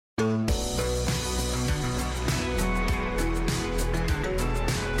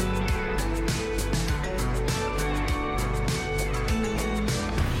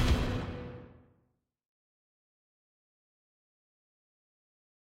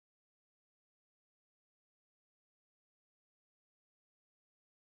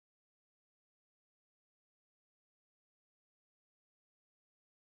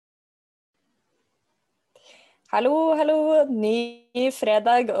Hallo, hallo. Ny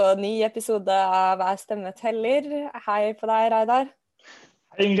fredag og ny episode av Hver stemme teller. Hei på deg, Reidar.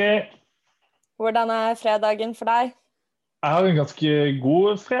 Hei Ingrid, Hvordan er fredagen for deg? jeg har en ganske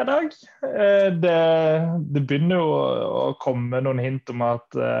god fredag. Det begynner jo å komme noen hint om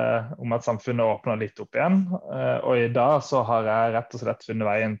at samfunnet åpner litt opp igjen. Og i dag så har jeg rett og slett funnet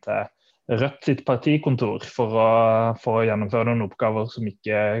veien til Rødt sitt partikontor for å gjennomføre noen oppgaver som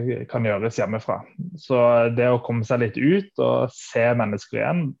ikke kan gjøres hjemmefra. Så det å komme seg litt ut og se mennesker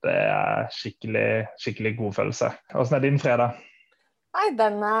igjen, det er skikkelig, skikkelig god følelse. Hvordan er din fredag? Nei,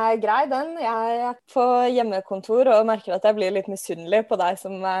 den er grei, den. Jeg er på hjemmekontor og merker at jeg blir litt misunnelig på deg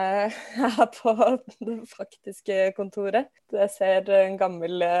som er på det faktiske kontoret. Jeg ser en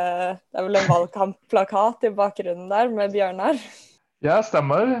gammel, det er vel en valgkampplakat i bakgrunnen der med Bjørnar. Ja,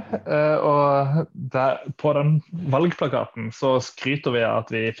 stemmer. På den valgplakaten så skryter vi av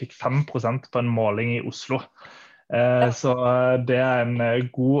at vi fikk 5% på en måling i Oslo. Så det er en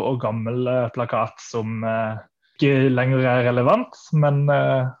god og gammel plakat som ikke lenger er relevant, men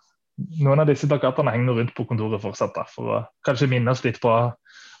noen av disse plakatene henger rundt på kontoret fortsatt, da, for å kanskje minne oss litt på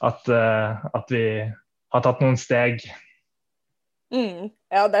at vi har tatt noen steg.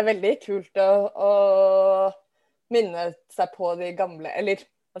 Ja, det er veldig kult å minne seg på de gamle, eller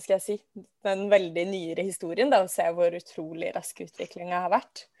hva skal jeg si, den veldig nyere historien, da, og se hvor utrolig rask utviklingen har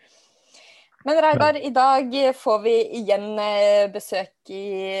vært. Men Reidar, i dag får vi igjen besøk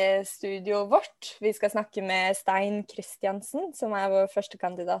i studio vårt. Vi skal snakke med Stein Kristiansen, som er vår første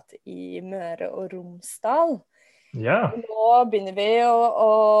kandidat i Møre og Romsdal. Ja. Nå begynner vi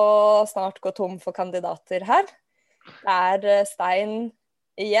å snart gå tom for kandidater her. Det er Stein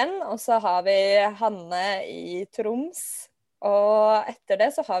igjen, og så har vi Hanne i Troms. Og etter det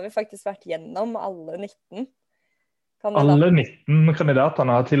så har vi faktisk vært gjennom alle 19 kandidater. Alle 19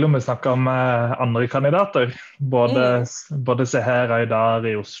 kandidatene har til og med snakket om andre kandidater. Både Seher Aydar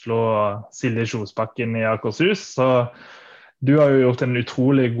i Oslo og Silje Kjosbakken i Akershus. Så du har jo gjort en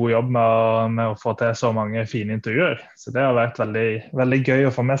utrolig god jobb med å få til så mange fine intervjuer. Så det har vært veldig, veldig gøy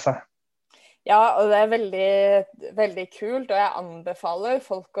å få med seg. Ja, og det er veldig, veldig kult, og jeg anbefaler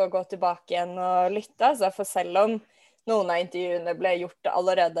folk å gå tilbake igjen og lytte. For selv om noen av intervjuene ble gjort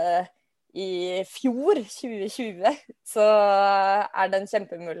allerede i fjor, 2020, så er det en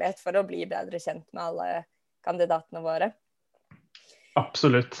kjempemulighet for å bli bedre kjent med alle kandidatene våre.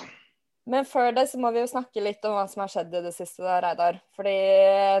 Absolutt. Men før det så må vi jo snakke litt om hva som har skjedd i det siste da, Reidar. Fordi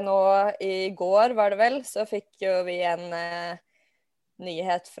nå i går, var det vel, så fikk jo vi en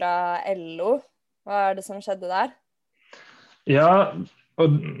nyhet fra LO. Hva er det som skjedde der? Ja,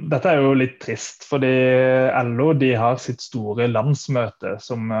 og dette er jo litt trist, fordi LO de har sitt store landsmøte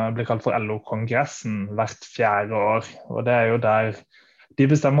som blir kalt for LO-kongressen hvert 4. år. Og det er jo der de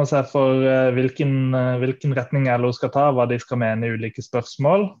bestemmer seg for hvilken retning LO skal ta, hva de skal mene i ulike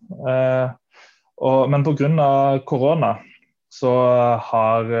spørsmål. Men på grunn av korona så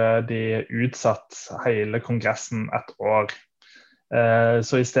har de utsatt hele kongressen et år.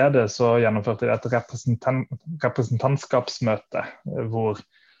 Så i stedet så gjennomførte de et representantskapsmøte hvor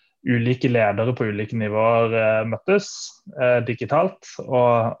ulike ledere på ulike nivåer møttes digitalt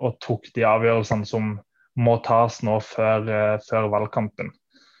og tok de avgjørelsene som må tas nå før valgkampen.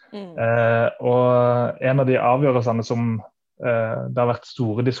 Og en av de avgjørelsene som det har vært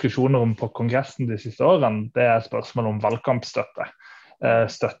store diskusjoner om på kongressen de siste årene, det er spørsmål om valgkampstøtte.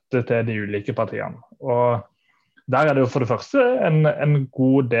 Støtte til de ulike partiene. Og der er det jo for det første en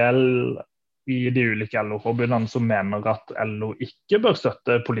god del i de ulike LO-forbundene som mener at LO ikke bør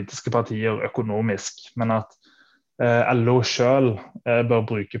støtte politiske partier økonomisk, men at LO selv bør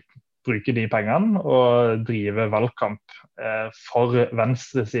bruke de pengene og drive valgkamp for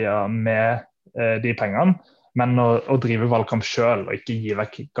venstresiden med de pengene, men å drive valgkamp selv og ikke gi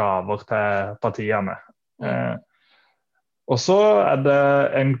vekk gaver til partiene. Og så er det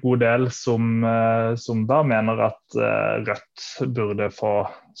en god del som da mener at Rødt burde få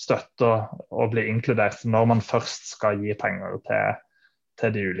støtte og bli inkludert når man først skal gi penger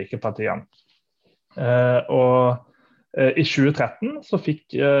til de ulike partiene. Og i 2013 så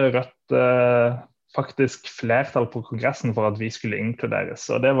fikk Rødt faktisk flertall på kongressen for at vi skulle inkluderes.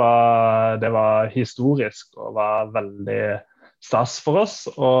 Og det var historisk og var veldig stas for oss.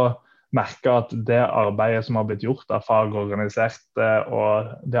 Og merke at det arbeidet som har blitt gjort av fagorganiserte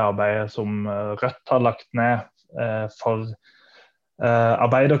og det arbeidet som Rødt har lagt ned for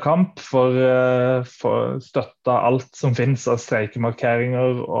arbeiderkamp, for støtte alt som finnes av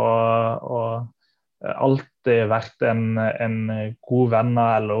streikemarkeringer og alltid vært en god venn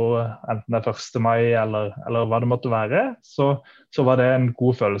av LO, enten det er 1. mai eller hva det måtte være, så var det en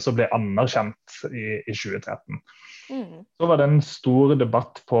god følelse å bli anerkjent i 2013. Så var det en stor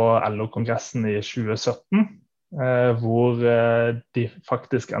debatt på LO-kongressen i 2017, hvor de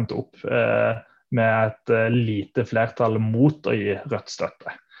faktisk endte opp med et lite flertall mot å gi Rødt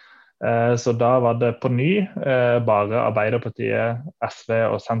støtte. Så da var det på ny bare Arbeiderpartiet, SV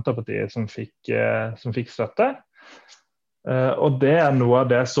og Senterpartiet som fikk støtte. Og det er noe av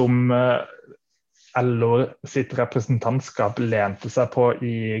det som LO sitt representantskap lente seg på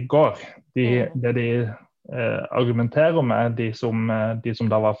i går. Det de argumenterer med, de som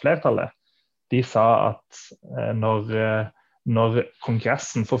da var flertallet, de sa at når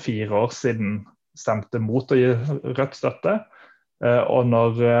kongressen for 4 år siden stemte mot å gi Rødt støtte, og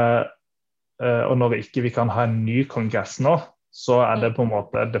når ikke vi kan ha en ny kongress nå, så er det på en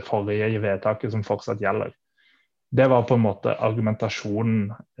måte det forrige vedtaket som fortsatt gjelder. Det var på en måte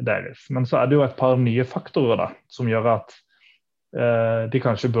argumentasjonen deres. Men så er det jo et par nye faktorer da, som gjør at de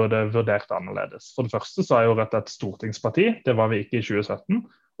kanskje burde vurdert annerledes. For det første så er jo Rødt et stortingsparti, det var vi ikke i 2017,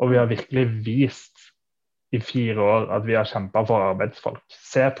 og vi har virkelig vist i 4 år at vi har kjempet for arbeidsfolk.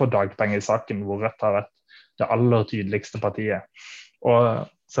 Se på dagpengesaken, hvor Rødt har vært det aller tydeligste partiet, og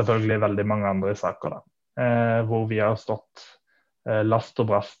selvfølgelig veldig mange andre saker da, hvor vi har stått last og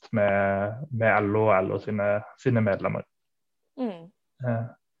brast med LO og LO sine medlemmer.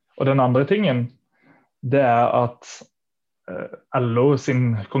 Og den andre tingen, det er at LO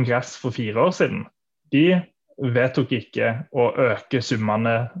sin kongress for 4 år siden, de vedtok ikke å øke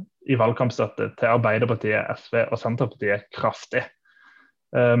summene i valgkampstøtte til Arbeiderpartiet, SV og Senterpartiet kraftig.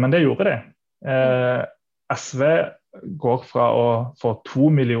 Men det gjorde de. SV går fra å få 2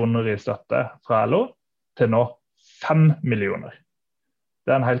 millioner i støtte fra LO til nå 5 millioner.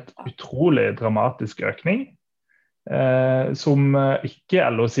 Det er en helt utrolig dramatisk økning, som ikke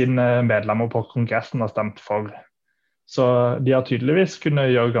LO sine medlemmer på kongressen har stemt for. Så de har tydeligvis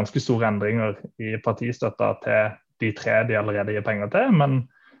kunnet gjøre ganske store endringer i partistøtta til de 3 de allerede gir penger til, men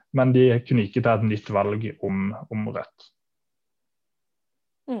de kunne ikke ta et nytt valg om Rødt.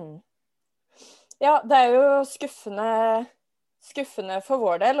 Ja, det er jo skuffende for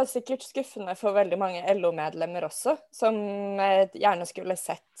vår del, og sikkert skuffende for veldig mange LO-medlemmer også, som gjerne skulle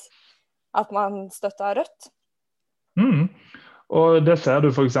sett at man støttet Rødt. Og det ser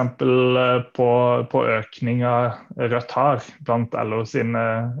du for eksempel på økningen Rødt har blant LO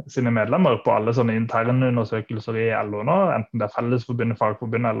sine medlemmer på alle sånne interne undersøkelser i LO nå, enten det er Fellesforbundet,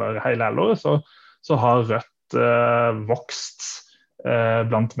 Fagforbundet eller hele LO, så har Rødt vokst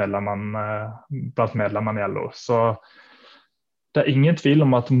blant medlemmene i LO. Så det er ingen tvil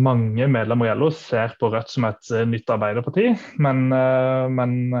om at mange medlemmer i LO ser på Rødt som et nytt arbeiderparti,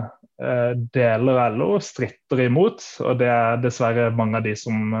 men deler av LO stritter imot, og det er dessverre mange av de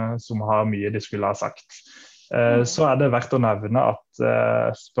som har mye de skulle ha sagt. Så er det verdt å nevne at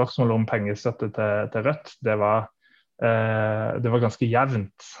spørsmålet om pengestøtte til Rødt, det var ganske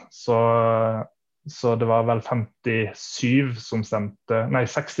jevnt. Så det var vel 67 som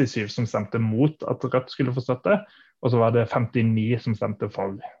stemte mot at Rødt skulle få støtte, og så var det 59 som stemte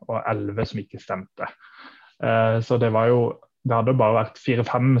for, og 11 som ikke stemte. Så det hadde bare vært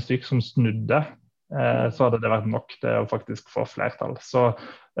 4-5 stykker som snudde, så hadde det vært nok til å faktisk få flertall. Så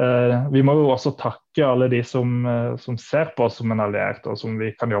vi må jo også takke alle de som ser på oss som en alliert, og som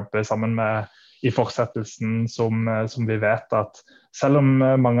vi kan jobbe sammen med i fortsettelsen, som vi vet at selv om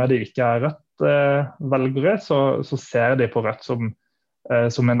mange av de ikke er Rødt-velgere, så ser de på Rødt som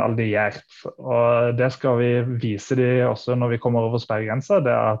en alliert. Og det skal vi vise de også når vi kommer over sperregrensa,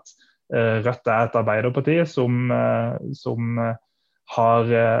 det er at Rødt er et arbeiderparti som har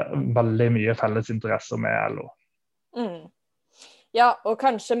veldig mye felles interesser med LO. Ja, og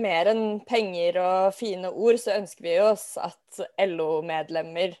kanskje mer enn penger og fine ord, så ønsker vi oss at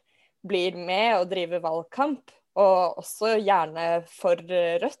LO-medlemmer blir med og driver valgkamp, og også gjerne for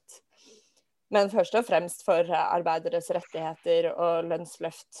Rødt. Men først og fremst for arbeideres rettigheter og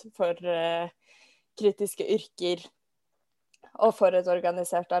lønnsløft for kritiske yrker og for et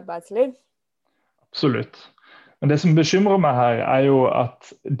organisert arbeidsliv. Absolutt. Men det som bekymrer meg her er jo at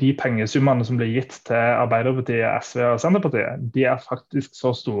de pengesummene som blir gitt til Arbeiderpartiet, SV og Senterpartiet, de er faktisk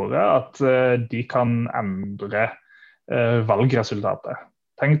så store at de kan endre valgresultatet.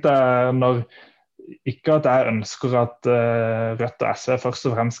 Tenk deg ikke at jeg ønsker at Rødt og SV først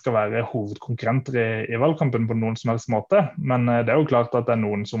og fremst skal være hovedkonkurrenter i valgkampen på noen som helst måte, men det er jo klart at det er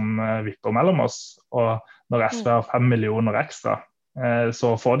noen som vipper mellom oss, og når SV har 5 millioner ekstra,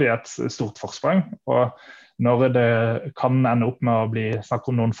 så får de et stort forsprang, og når det kan ende opp med å bli snakk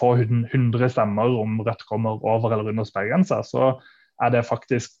om noen få hundre stemmer om Rødt kommer over eller under sperregrensa, så det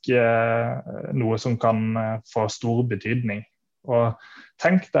faktisk noe som kan få stor betydning. Og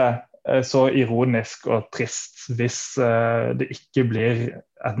tenk deg så ironisk og trist hvis det ikke blir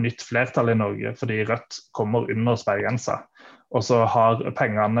et nytt flertall i Norge fordi Rødt kommer under sperregrensa. Og så har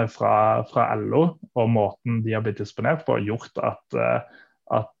pengene fra LO og måten de har blitt disponert på gjort at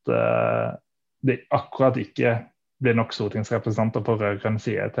det akkurat ikke blir nok stortingsrepresentanter på rød-grønn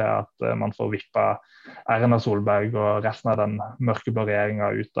side til at man får vippa Erna Solberg og resten av den mørkeblå regjeringa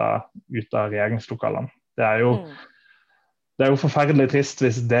ut av regjeringslokalene. Det er jo forferdelig trist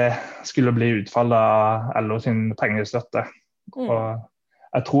hvis det skulle bli utfallet av LO sin pengestøtte. Og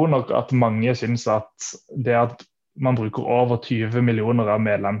jeg tror nok at mange synes at det at man bruker over 20 millioner av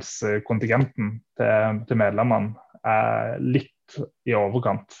medlemskontingenten til medlemmene litt i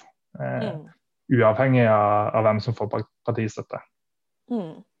overkant. Uavhengig av hvem som får partistøtte.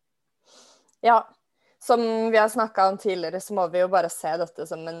 Ja, som vi har snakket om tidligere, så må vi jo bare se dette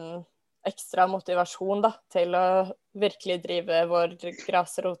som en ekstra motivasjon da, til å virkelig drive vår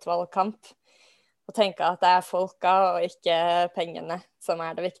grasrotvalgkamp. Og tenke at det folka og ikke pengene som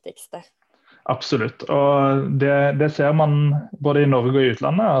det viktigste. Absolutt, og det ser man både i Norge og i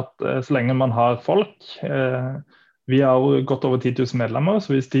utlandet, at så lenge man har folk, vi har jo godt over 10 000 medlemmer,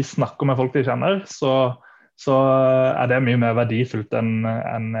 så hvis de snakker med folk de kjenner, så det mye mer verdifullt enn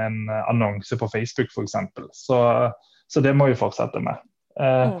en annonse på Facebook for eksempel. Så det må vi fortsette med.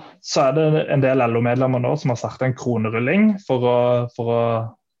 Så det en del LO-medlemmer nå som har sagt en kronerulling for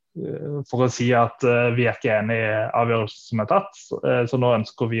å si at vi ikke enig i avgjørelsen som tatt, så nå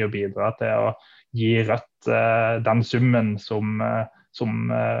ønsker vi å bidra til å gi Rødt den summen som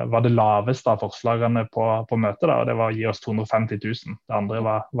var det laveste av forslagene på møtet, da, og det var å gi oss 250 000. Det andre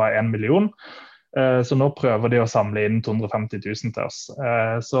var 1 million. Så nå prøver de å samle inn 250 000 til oss.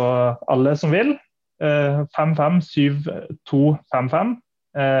 Så alle som vil, 557255,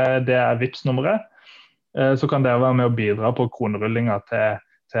 det Vipps-nummeret, så kan dere være med å bidra på kronerullinga til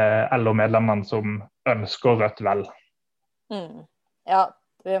LO-medlemmene som ønsker Rødt vel. Ja,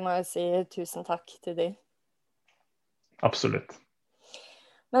 vi må jo si tusen takk til de. Absolutt.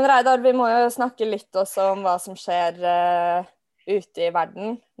 Men Reidar, vi må jo snakke litt også om hva som skjer ute i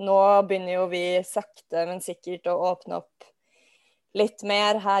verden. Nå begynner jo vi sakte, men sikkert å åpne opp litt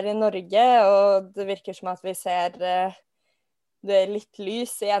mer her i Norge, og det virker som at vi ser det litt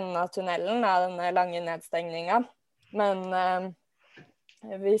lys i enden av tunnelen av denne lange nedstengninga. Men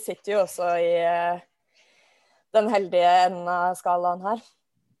vi sitter jo også i den heldige enden av skalaen her.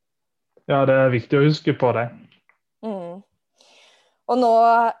 Ja, det viktig å huske på det. Og nå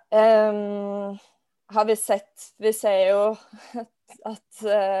har vi ser jo at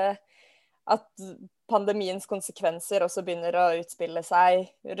pandemiens konsekvenser også begynner å utspille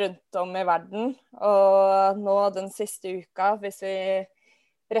seg rundt om i verden. Og nå den siste uka, hvis vi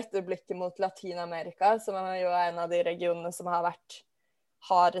retter blikket mot Latinamerika, som jo en av de regionene som har vært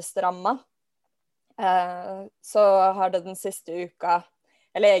hardest rammet, så har det den siste uka,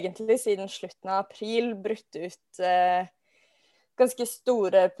 eller egentlig siden slutten av april, brutt ut ganske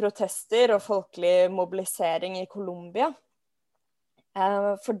store protester og folkelig mobilisering i Colombia.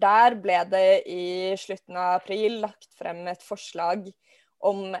 For der ble det i slutten av april lagt frem et forslag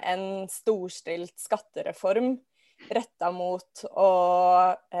om en storstilt skattereform rettet mot å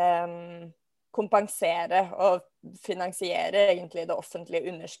kompensere og finansiere egentlig det offentlige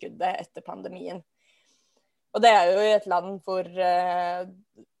underskuddet etter pandemien. Og det jo i et land hvor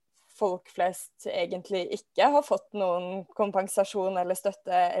folk flest egentlig ikke har fått noen kompensasjon eller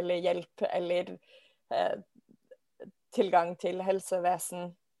støtte eller hjelp eller tilgang til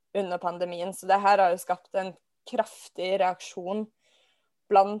helsevesen under pandemien. Så det her har jo skapt en kraftig reaksjon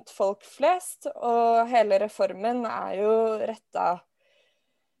blant folk flest, og hele reformen jo rettet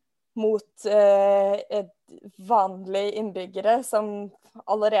mot vanlige innbyggere som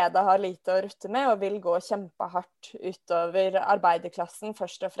allerede har lite å rutte med og vil gå kjempehardt utover arbeiderklassen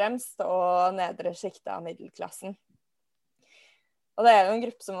først og fremst, og nedre sjiktet av middelklassen. Og det jo en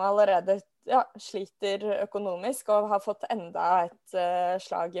gruppe som allerede sliter økonomisk og har fått enda et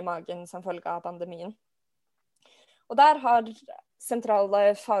slag i magen som følge av pandemien. Og der har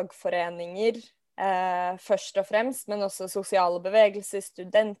sentrale fagforeninger først og fremst, men også sosiale bevegelser,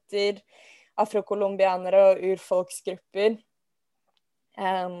 studenter, afrokolombianere og urfolksgrupper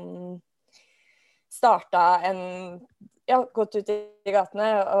gått ut i gatene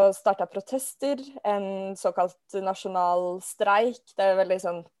og startet protester, en såkalt nasjonal streik. Det veldig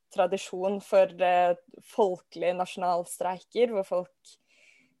sånn tradisjon for folkelige nasjonalstreiker, hvor folk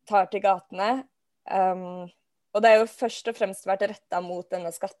tar til gatene. Og det har jo først og fremst vært rettet mot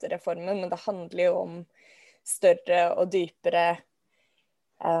denne skattereformen, men det handler jo om større og dypere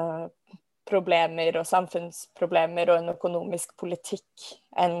problemer og samfunnsproblemer og en økonomisk politikk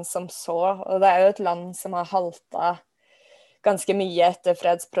enn som så. Og det er jo et land som har haltet ganske mye etter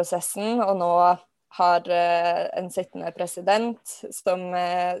fredsprosessen, og nå har en sittende president som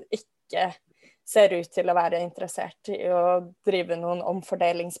ikke ser ut til å være interessert i å drive noen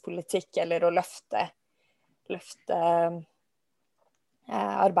omfordelingspolitikk eller å løfte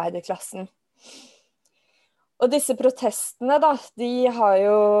arbeiderklassen. Og disse protestene da, de har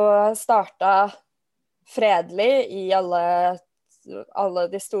jo startet fredelig i alle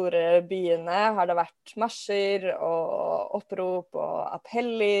de store byene. Har det vært marsjer og opprop og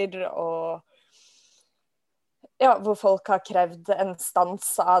appeller, og ja, hvor folk har krevd en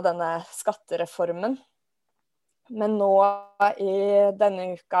stans av denne skattereformen. Men nå i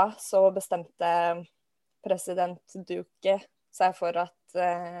denne uka så bestemte president Duque seg for at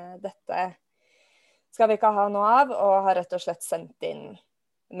dette skal vi ikke ha noe av, og har rett og slett sendt inn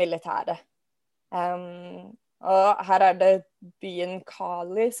militæret. Og her er det byen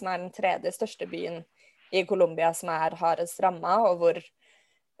Cali, som er den tredje største byen i Colombia, som er hardest rammet, og hvor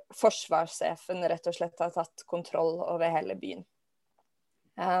forsvarssjefen rett og slett har tatt kontroll over hele byen.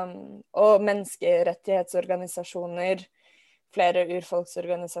 Og menneskerettighetsorganisasjoner, flere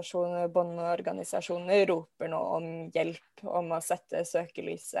urfolksorganisasjoner, bondeorganisasjoner roper nå om hjelp, om å sette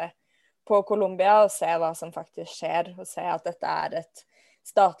søkelyset på Colombia og se hva som faktisk skjer, og se at dette er et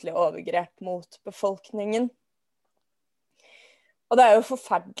statlig overgrep mot befolkningen. Og det er jo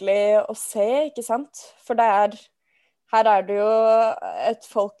forferdelig å se, ikke sant? For her er det jo et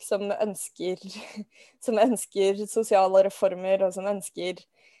folk som ønsker sosiale reformer, og som ønsker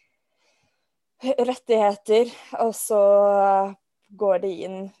rettigheter, og så går de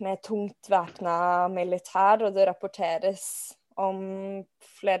inn med tungt væpnet militær, og det rapporteres om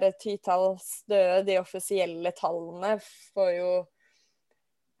flere titalls døde. De offisielle tallene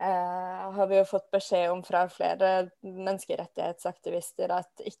har vi jo fått beskjed om fra flere menneskerettighetsaktivister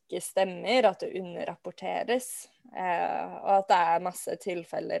at ikke stemmer, at det underrapporteres, og at det er masse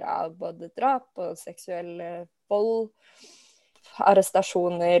tilfeller av både drap og seksuell vold,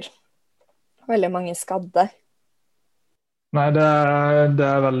 arrestasjoner, veldig mange skadde. Nei, det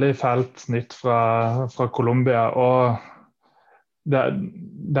er veldig fælt nytt fra Colombia, og det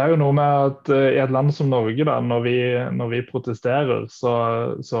er jo noe med at i et land som Norge, da, når vi protesterer, så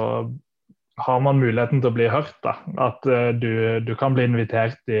har man muligheten til å bli hørt. Da. At du kan bli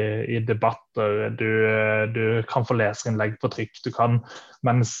invitert i debatter, du kan få leserinnlegg på trykk,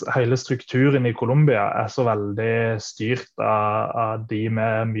 mens hele strukturen i Colombia er så veldig styrt av de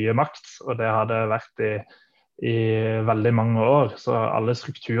med mye makt, og det har det vært i veldig mange år. Så alle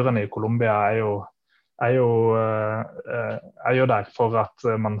strukturene i Colombia er jo der for at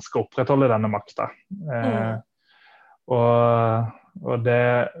man skal opprettholde denne makta. Og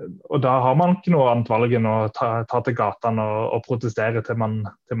da har man ikke noe annet valg enn å ta til gatene og protestere til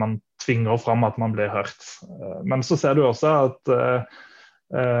man tvinger fram at man blir hørt. Men så ser du også at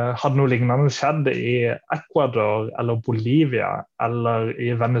hadde noe lignende skjedd i Ecuador eller Bolivia eller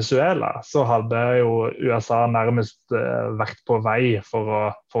i Venezuela, så hadde jo USA nærmest vært på vei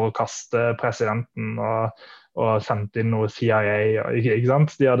for å kaste presidenten og sendt inn noe CIA, ikke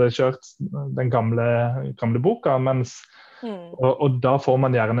sant? De hadde kjørt den gamle boka, og da får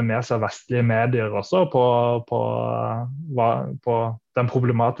man gjerne med seg vestlige medier også på den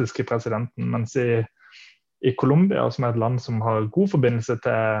problematiske presidenten, mens i Colombia, som er et land som har god forbindelse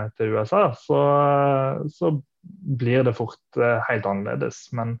til USA, så blir det fort helt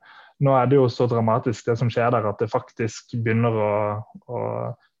annerledes. Men nå er det jo så dramatisk det som skjer der, at det faktisk begynner å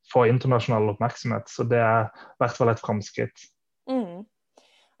få internasjonal oppmerksomhet. Så det er i hvert fall et fremskritt.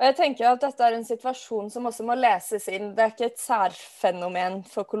 Og jeg tenker at dette er en situasjon som også må leses inn. Det er ikke et særfenomen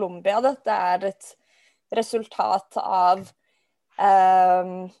for Colombia. Dette er et resultat av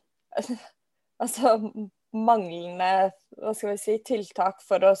manglende tiltak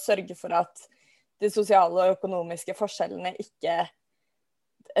for å sørge for at de sosiale og økonomiske forskjellene ikke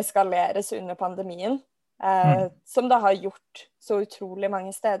eskaleres under pandemien, som det har gjort så utrolig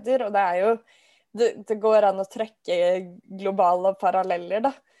mange steder. Og det går an å trekke globale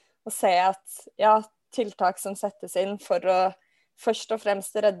paralleller, da, og se at tiltak som settes inn for å først og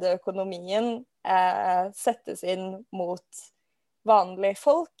fremst redde økonomien, settes inn mot vanlige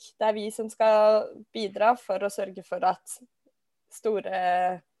folk. Det er vi som skal bidra for å sørge for at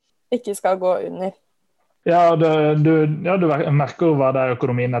store ikke skal gå under. Ja, du merker hva det er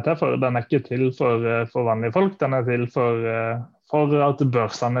økonomien er til for. Den er ikke til for vanlige folk, den er til for for at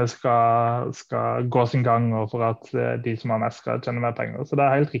børsene skal gå sin gang, og for at de som har mest skal tjene mer penger. Så det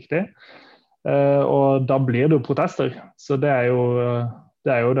er helt riktig. Og da blir det jo protester. Så det er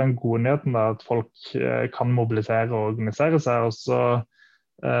jo den gode nyheten da, at folk kan mobilisere og organisere seg. Og så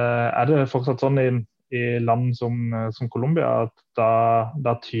er det fortsatt sånn i land som Colombia at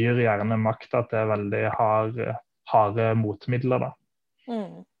da tyr gjerne makta til veldig harde motmidler da.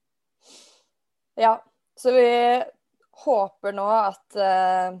 Ja, så vi håper nå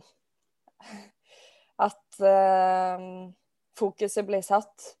at fokuset blir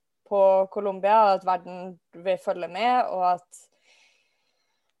satt på Colombia, og at verden vil følge med, og at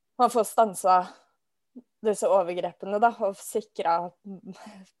man får stanset disse overgrepene da, og sikret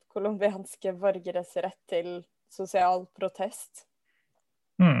colombianske borgeres rett til sosial protest.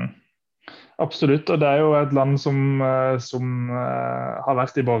 Absolutt, og det er jo et land som har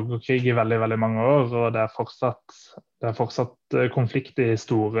vært i borgerkrig i veldig, veldig mange år, og det er fortsatt konflikt i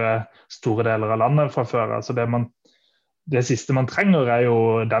store deler av landet fra før. Altså det siste man trenger er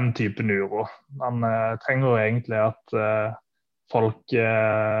jo den typen uro. Man trenger jo egentlig at folk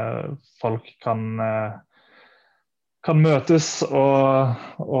kan møtes og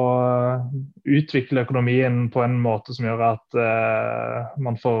utvikle økonomien på en måte som gjør at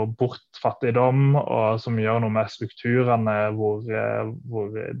man får bort fattigdom, og som gjør noe med strukturene hvor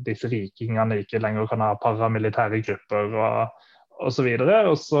disse rikingene ikke lenger kan ha paramilitære grupper og så videre,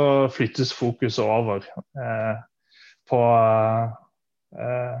 og så flyttes fokuset over på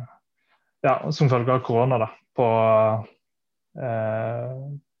som følge av korona da,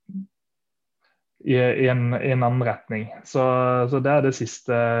 i en annen retning. Så det er det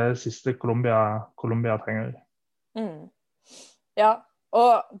siste Colombia trenger. Ja,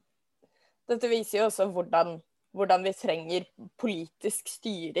 og dette viser jo også hvordan vi trenger politisk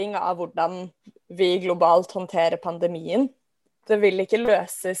styring av hvordan vi globalt håndterer pandemien. Det vil ikke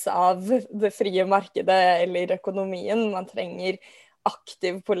løses av det frie markedet eller økonomien. Man trenger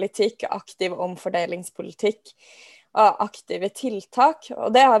aktiv politikk, aktiv omfordelingspolitikk og aktive tiltak. Og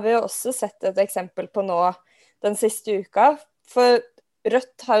det har vi jo også sett et eksempel på nå den siste uka. For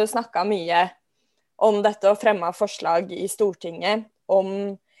Rødt har jo snakket mye om dette og fremmet forslag i Stortinget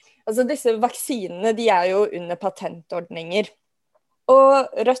om altså disse vaksinene, de er jo under patentordninger.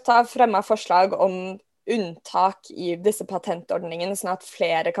 Og Rødt har fremmet forslag om unntak i disse patentordningene, sånn at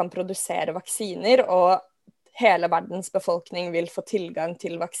flere kan produsere vaksiner, og hele verdens befolkning vil få tilgang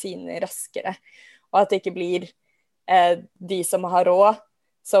til vaksiner raskere. Og at det ikke blir de som har råd,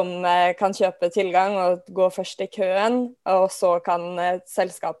 som kan kjøpe tilgang og gå først i køen, og så kan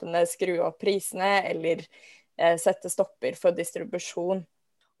selskapene skru opp prisene eller sette stopper for distribusjon.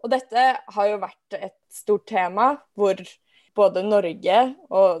 Og dette har jo vært et stort tema, hvor både Norge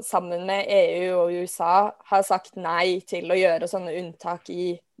og sammen med EU og USA har sagt nei til å gjøre sånne unntak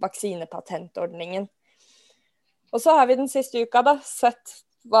i vaksinepatentordningen. Og så har vi den siste uka da sett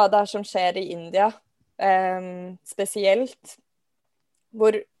hva det er som skjer i India, spesielt,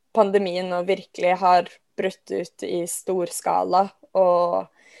 hvor pandemien nå virkelig har brutt ut i stor skala, og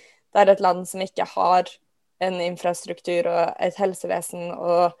det er et land som ikke har en infrastruktur og et helsevesen,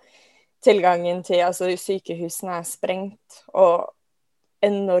 og tilgangen til sykehusene er sprengt, og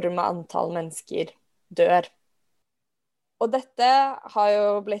enorme antall mennesker dør. Og dette har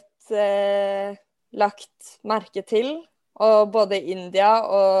jo blitt lagt merke til, og både India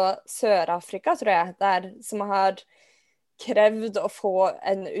og Sør-Afrika, tror jeg, der som har krevd å få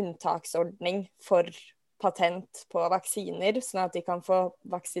en unntaksordning for patent på vaksiner, sånn at de kan få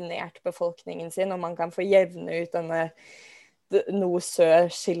vaksinert befolkningen sin, og man kan få jevne ut denne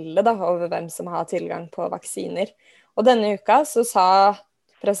nord-sør-skille over hvem som har tilgang på vaksiner. Og denne uka så sa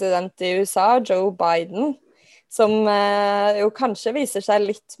president i USA, Joe Biden, som jo kanskje viser seg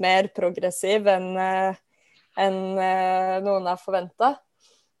litt mer progressiv enn noen har forventet,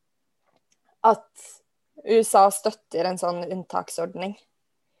 at USA støtter en sånn unntaksordning.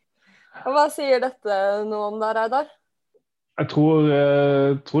 Og hva sier dette nå om deg, Reidar? Jeg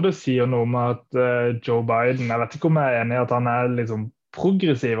tror det sier noe om at Joe Biden, jeg vet ikke om jeg er enig i at han er liksom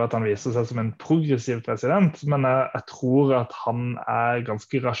progressiv, at han viser seg som en progressiv president, men jeg tror at han er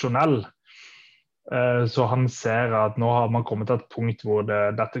ganske rasjonell. Så han ser at nå har man kommet til et punkt hvor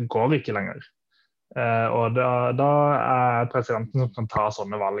dette går ikke lenger. Og da er presidenten som kan ta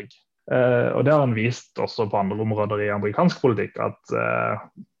sånne valg. Og det har han vist også på andre områder i amerikansk politikk, at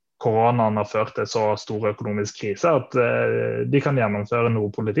koronaen har ført til så stor økonomisk krise at de kan gjennomføre noe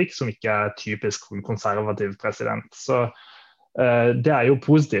politikk som ikke er typisk for en konservativ president. Så det er jo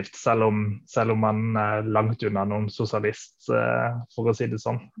positivt, selv om man er langt unna noen sosialist, for å si det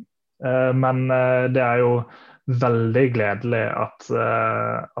sånn. Men det er jo veldig gledelig at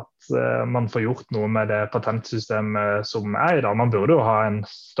man får gjort noe med det patentsystemet som I dag. Man burde jo ha en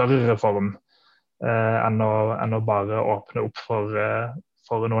større reform enn å bare åpne opp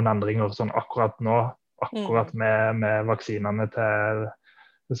for noen endringer sånn akkurat nå, akkurat med vaksinene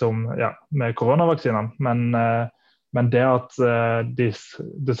med koronavaksinene. Men det at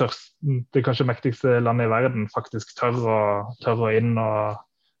det kanskje mektigste landet i verden faktisk tør å inn og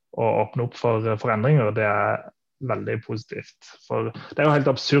åpne opp for endringer, det veldig positivt. For det jo helt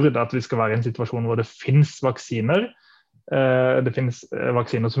absurd at vi skal være i en situasjon hvor det finnes vaksiner. Det finnes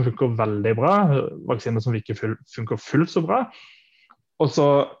vaksiner som funker veldig bra, vaksiner som ikke funker fullt så bra. Og så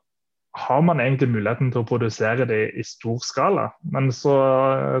har man egentlig muligheten til å produsere det i stor skala, men så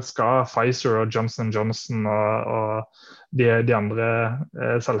skal Pfizer og Johnson & Johnson og de andre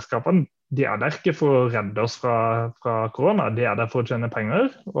selskapene, de der ikke for å redde oss fra korona, de der for å tjene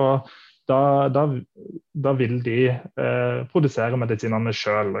penger, og da vil de produsere medisinene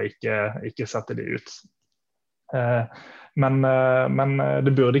selv og ikke sette de ut. Men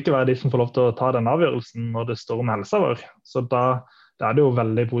det burde ikke være de som får lov til å ta den avgjørelsen når det står om helsa vår, så da det jo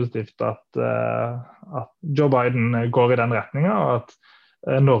veldig positivt at Joe Biden går i den retningen, og at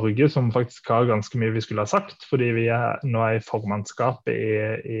Norge, som faktisk har ganske mye vi skulle ha sagt, fordi vi nå i formannskap i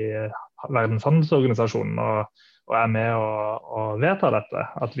Verdens handelsorganisasjon og med å vedta dette,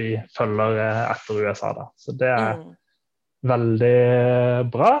 at vi følger etter USA da. Så det veldig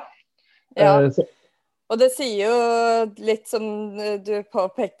bra. Ja. Og det sier jo litt som du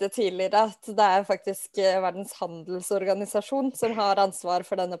påpekte tidligere, at det faktisk Verdens handelsorganisasjon som har ansvar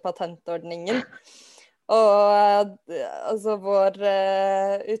for denne patentordningen. Og altså vår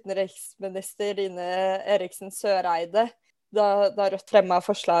utenriksminister Ine Eriksen Søreide, da Rødt fremmet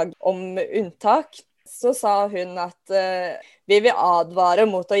forslag om unntak, så sa hun at vi vil advare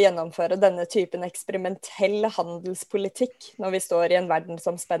mot å gjennomføre denne typen eksperimentell handelspolitikk når vi står i en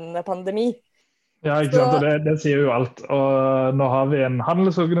verdensomspennende pandemi. Ja, ikke sant, og det sier jo alt. Og nå har vi en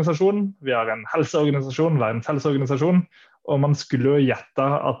handelsorganisasjon, vi har en helseorganisasjon, Verdens helseorganisasjon, og man skulle jo gjette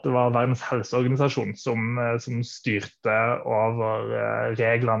at det var Verdens helseorganisasjon som styrte over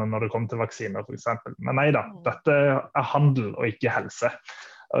reglene når det kom til vaksiner, for eksempel. Men nei da, dette handel og ikke helse.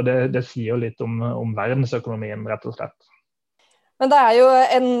 Og det sier jo litt om verdensøkonomien, rett og slett. Men det jo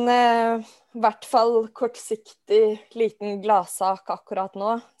en i hvert fall kortsiktig liten gladsak akkurat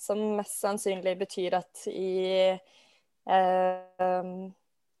nå, som mest sannsynlig betyr at i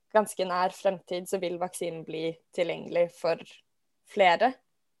ganske nær fremtid så vil vaksinen bli tilgjengelig for flere.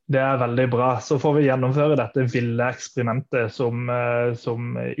 Det veldig bra. Så får vi gjennomføre dette ville eksperimentet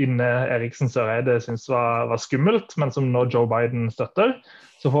som Ine Eriksen Søreide synes var skummelt, men som nå Joe Biden støtter.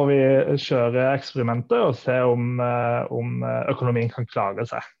 Så får vi kjøre eksperimentet og se om økonomien kan klare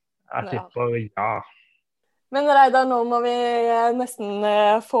seg. Jeg tipper ja. Men Reidar, nå må vi nesten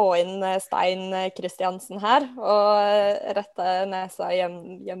få inn Stein Kristiansen her, og rette nesa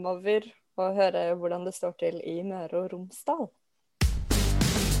hjemover og høre hvordan det står til i Møre og Romsdal.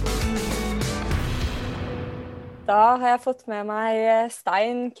 Da har jeg fått med meg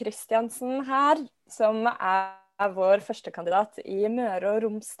Stein Kristiansen her, som vår første kandidat i Møre og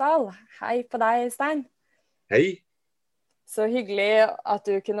Romsdal. Hei på deg, Stein. Hei. Så hyggelig at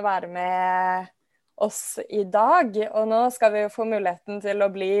du kunne være med oss i dag. Og nå skal vi jo få muligheten til å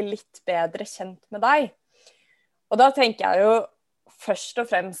bli litt bedre kjent med deg. Og da tenker jeg jo først og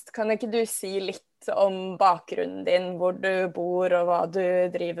fremst, kan ikke du si litt om bakgrunnen din, hvor du bor og hva du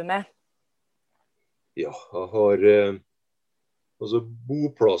driver med? Ja, jeg har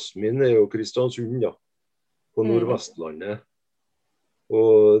boplassen min jo Kristiansund, ja. På Nordvestlandet.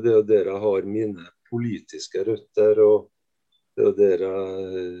 Og det der jeg har mine politiske røtter, og det der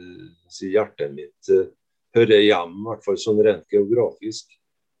hjertet mitt hører hjem, i hvert fall sånn rent geografisk.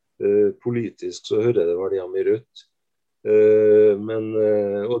 Politisk så hører det vel hjemme i Rødt.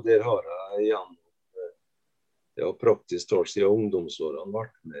 Og der har jeg igjen praktisk talt siden ungdomsårene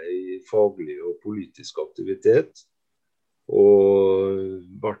vært med i faglig og politisk aktivitet. Og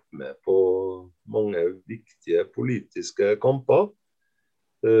vært med på mange viktige politiske kamper.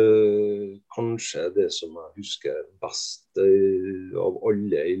 Kanskje det som jeg husker best av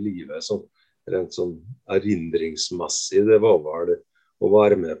alle i livet, rent sånn erindringsmessig, det var vel å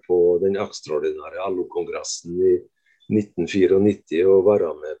være med på den ekstraordinære LO-kongressen i 1994 og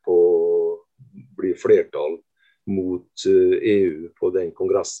være med på å bli flertall mot EU på den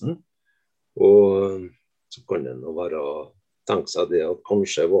kongressen. Og så kan det nå tenke seg det at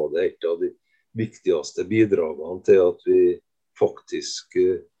kanskje var det et av de viktigste bidragene til at vi faktisk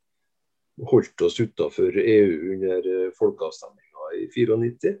holdt oss utenfor EU under folkeavstemningen i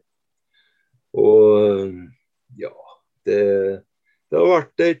 94. Og Ja, det har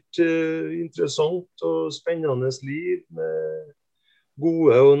vært et interessant og spennende liv med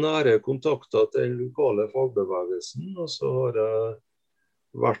gode og nære kontakter til den lokale fagbevegelsen. Og så har jeg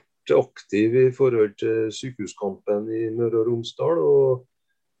vært aktiv i forhold til sykehuskampen i Møre og Romsdal, og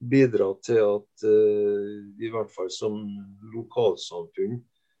bidratt til at vi i hvert fall som lokalsamfunn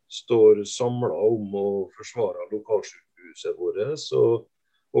står samlet om å forsvare lokalsykehuset vårt, og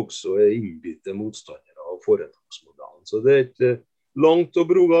også er innbitte motstandere av foretaksmodellen. Så det er et langt og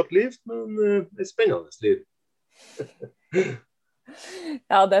brogatt liv, men et spennende liv.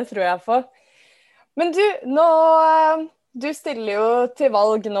 Ja, det tror jeg på. Men du stiller jo til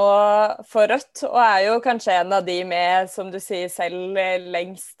valg nå for Rødt, og er jo kanskje en av de med, som du sier selv,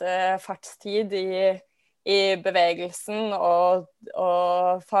 lengst fartstid i bevegelsen og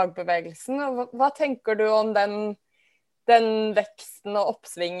fagbevegelsen. Og hva tenker du om den veksten og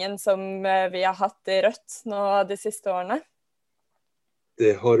oppsvingen som vi har hatt i Rødt nå de siste årene?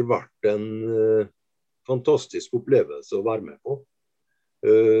 Det har vært en fantastisk opplevelse å være med på.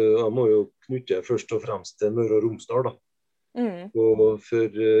 Jeg må jo knytte først og fremst til Møre og Romsdal, da. Og for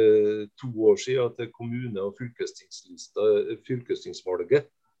 2 år siden til kommune- og fylkestingsvalget,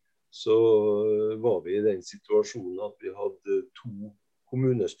 så var vi i den situasjonen at vi hadde 2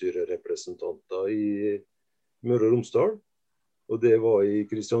 kommunestyrerepresentanter i Møre og Romsdal, og det var i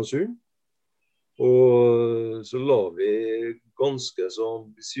Kristiansund. Og så la vi ganske så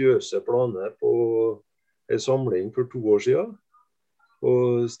ambisiøse planer på en samling for 2 år siden,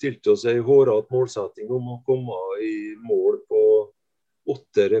 og stilte oss en hårete målsetting om å komme i mål på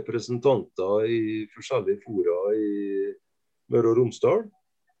 8 representanter i forskjellige fora i Møre og Romsdal.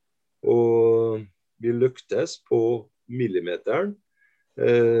 Og vi lyktes på millimeteren.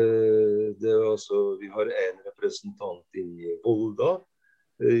 Vi har 1 representant inne i Volda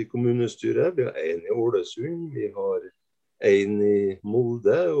i kommunestyret, vi har 1 i Ålesund, vi har 1 i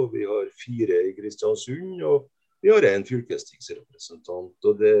Molde, og vi har 4 i Kristiansund, og vi har 1 fylkestingsrepresentant.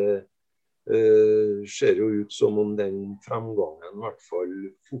 Og det ser jo ut som om den fremgangen i hvert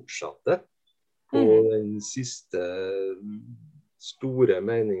fall fortsetter. På den siste store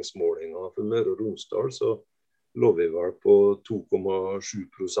meningsmålingen for Møre og Romsdal så lå vi vel på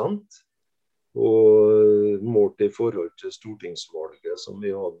 2,7%. Og målt i forhold til stortingsvalget som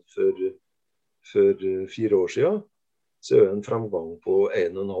vi hadde for 4 år siden, så er det en fremgang på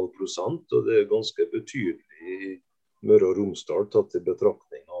 1,5%, og det er ganske betydelig i Møre og Romsdal, tatt i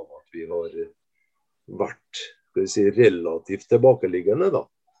betraktning av at vi har vært, skal vi si, relativt tilbakeliggende, da.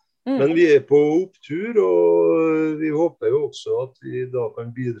 Men vi er på opptur, og vi håper jo også at vi da kan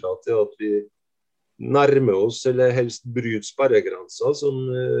bidra til at vi nærmer oss, eller helst bryter sperregrenser, som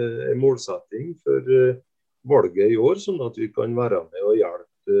er målsetting for valget i år, sånn at vi kan være med og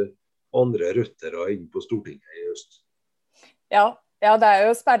hjelpe andre røttere inn på Stortinget i høst. Ja, det er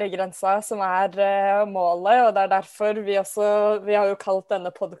jo sperregrensa som er målet, og det er derfor vi har jo kalt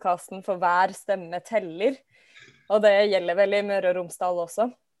denne podcasten for Hver stemme teller. Og det gjelder vel i Møre og Romsdal også?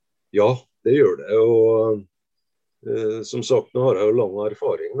 Ja, det gjør det. Og som sagt, nå har jeg jo lang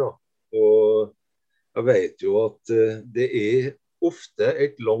erfaring, da. Og jeg vet jo at det er ofte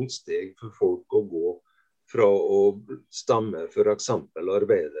et langt steg for folk å gå fra å stemme for eksempel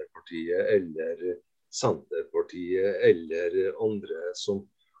Arbeiderpartiet eller Senterpartiet eller andre som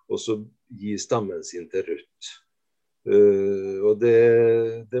også gir stemmen sin til Rødt. Og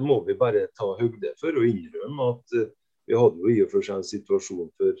det må vi bare ta høyde for og innrømme at vi hadde jo i og for seg en situasjon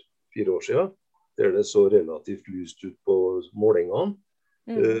for 4 år siden, der det så relativt lyst ut på målingene.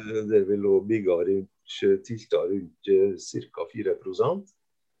 Der vi lå tilta rundt ca. 4%.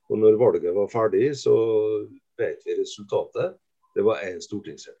 Og når valget var ferdig, så vet vi resultatet. Det var 1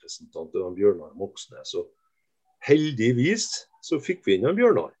 stortingsrepresentant, det var Bjørnar Moxnes. Og heldigvis så fikk vi inn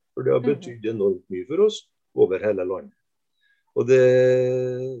Bjørnar, for det har betydd enormt mye for oss over hele landet. Og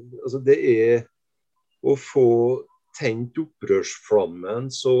det er å få tent opprørsflammen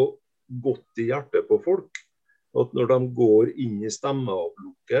så godt i hjertet på folk, at når de går inn i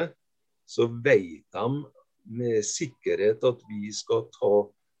stemmeavlukket, så vet de med sikkerhet at vi skal ta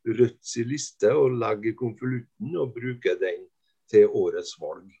Rødts liste og legge i konvolutten og bruke den til årets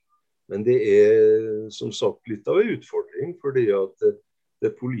valg. Men det er som sagt litt av en utfordring, fordi at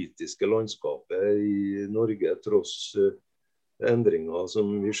det politiske landskapet i Norge, tross endringer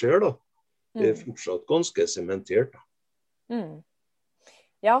som vi ser, da, er fortsatt ganske sementert.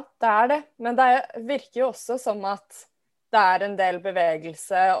 Ja, det er det. Men det virker jo også som at det er en del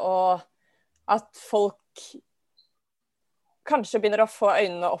bevegelse, og at folk kanskje begynner å få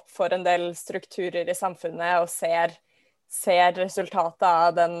øynene opp for en del strukturer i samfunnet, og ser ser resultatet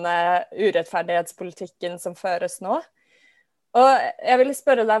av den urettferdighetspolitikken som føres nå. Og jeg vil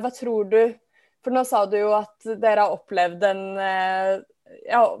spørre deg, hva tror du, for nå sa du jo at dere har opplevd en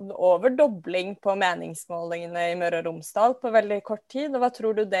overdobling på meningsmålingene i Møre og Romsdal på veldig kort tid, og hva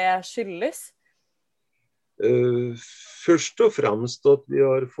tror du det skyldes? Først og fremst at vi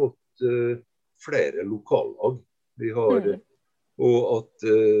har fått flere lokallag. Og at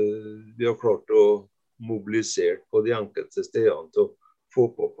vi har klart å mobilisere på de enkelte stedene til å få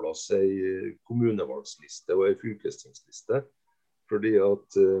på plass en kommunevalgsliste og en fylkestingsliste. Fordi at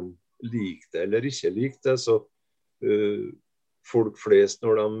lik det eller ikke lik det, så folk flest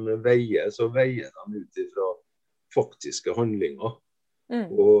når de veier, så veier de ut fra faktiske handlinger.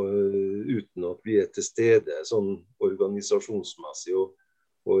 Og uten at vi til stede sånn organisasjonsmessig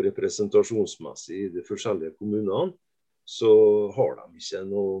og representasjonsmessig i de forskjellige kommunene, så har de ikke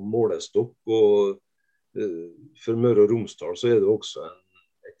noe målestokk. Og for Møre og Romsdal så det også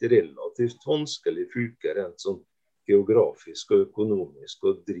et relativt vanskelig fylke rent sånn geografisk og økonomisk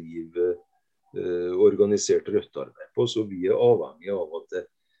å drive organisert røttarbeid på. Så vi avhengig av at det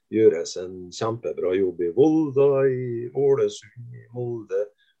gjøres en kjempebra jobb i Volda, i Ålesund, i Molde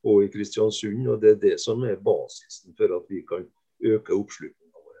og i Kristiansund, og det det som basisen for at vi kan øke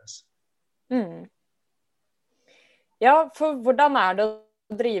oppslutningen vår. Ja, for hvordan det å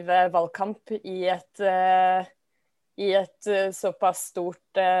drive valgkamp i et såpass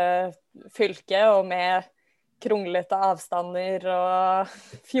stort fylke, og med kronglete avstander og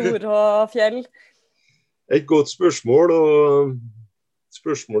fjord og fjell? Et godt spørsmål, og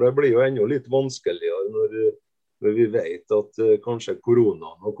spørsmålet blir jo enda litt vanskeligere når vi vet at kanskje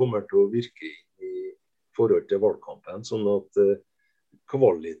koronaen kommer til å virke i forhold til valgkampen, sånn at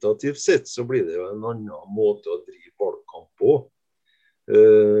kvalitativt sett så blir det jo en annen måte å drive valgkamp på.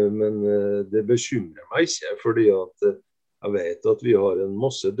 Men det bekymrer meg ikke, fordi at jeg vet at vi har en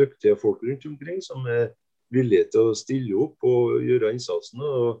masse dyktige folk rundt omkring som villige til å stille opp og gjøre innsatsen.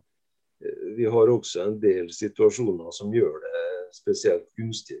 Og vi har også en del situasjoner som gjør det spesielt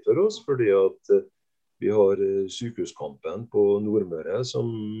gunstig for oss, fordi at vi har sykehuskampen på Nordmøre, som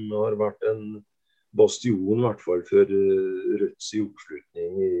har vært en bastion, i hvert fall for Rødts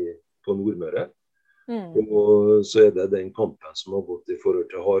oppslutning på Nordmøre. Og så det den kampen som har gått i forhold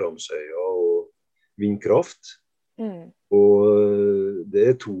til Haramsøya og vindkraft. Og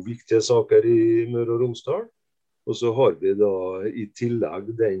det to viktige saker i Møre og Romsdal. Og så har vi da i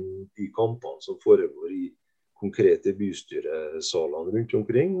tillegg de kampene som foregår i konkrete bystyresalene rundt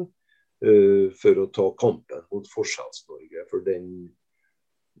omkring, for å ta kampen mot Forskjells-Norge, for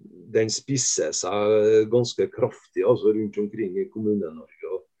den spisser seg ganske kraftig altså rundt omkring i Kommune-Norge.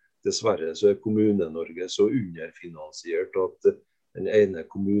 Og dessverre så Kommune-Norge så underfinansiert at den ene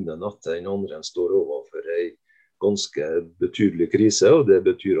kommunen etter den andre står overfor en ganske betydelig krise, og det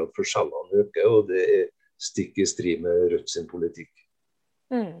betyr at forskjellene øker, og det stikk i strid med Rødt sin politikk.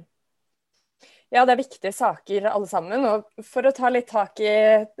 Ja, det viktige saker alle sammen, og for å ta litt tak i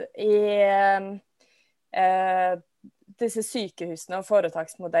disse sykehusene og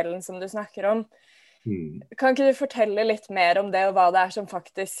foretaksmodellen som du snakker om, kan ikke du fortelle litt mer om det, og hva det som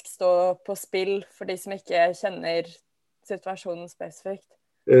faktisk står på spill for de som ikke kjenner situasjonen spesifikt?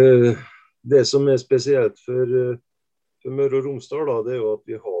 Det som spesielt for Møre og Romsdal, det jo at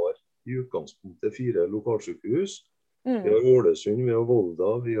vi har i utgangspunktet 4 lokalsykehus. Vi har Ålesund, vi har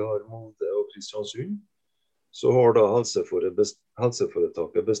Volda, vi har Molde og Kristiansund. Så har da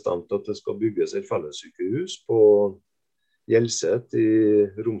helseforetaket bestemt at det skal bygges et fellessykehus på Hjelset i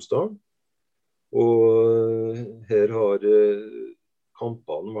Romsdal. Og her har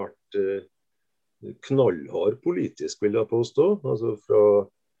kampene vært knallhard politisk, vil jeg påstå. Altså fra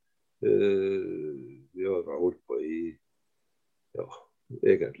vi har holdt på i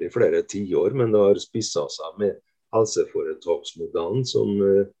egentlig flere tiår, men det har spisset seg med helseforetaksmodellen som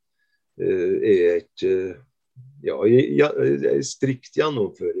et strikt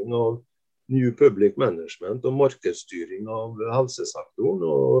gjennomføring av New Public Management og markedsstyring av helsesektoren.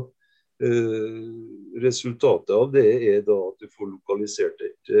 Og resultatet av det da at du får lokalisert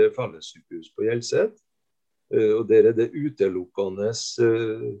et fellessykehus på Hjelset. Og der det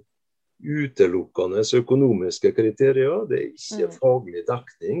utelukkende økonomiske kriterier. Det ikke faglig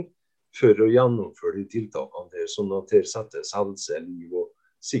dekning for å gjennomføre de tiltakene der, sånn at her settes helse, liv og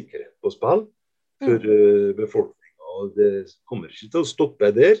sikkerhet på spill for befolkningen. Og det kommer ikke til å stoppe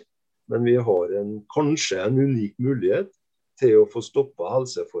der, men vi har kanskje en unik mulighet til å få stoppet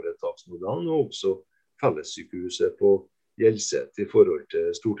helseforetaksmodellen og også fellessykehuset på Hjelset i forhold til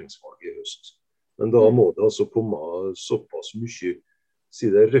stortingsvalget i høst. Men da må det altså komme såpass mye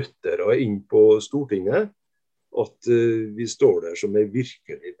røtter inn på Stortinget at vi står der som en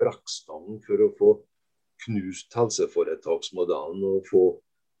virkelig brakkstang for å få knust helseforetaksmodellen og få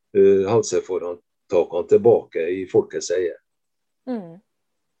helseforetakene tilbake i folkets eie.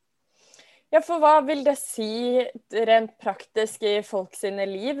 Ja, for hva vil det si rent praktisk i folk sine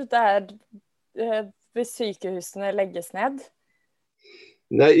liv hvis sykehusene legges ned?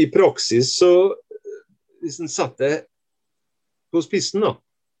 Nei, i praksis så, hvis en setter det på spissen da,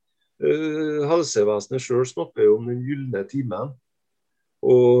 helsevesenet selv snakker jo om den gyllene timen,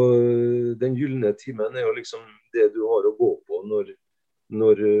 og den gyllene timen jo liksom det du har å gå på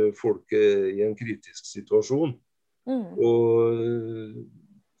når folk i en kritisk situasjon. Og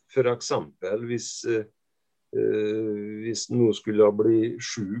for eksempel hvis noen skulle bli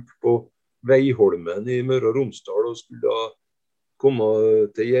syk på Veiholmen i Møre og Romsdal og skulle komme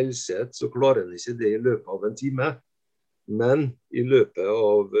til Hjelset, så klarer en ikke det i løpet av en time. Men i løpet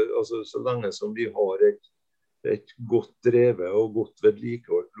av, altså så lenge som vi har et godt drevet og godt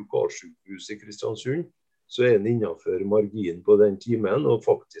vedlikeholdt lokalsykehus i Kristiansund, så en innenfor marginen på den timen og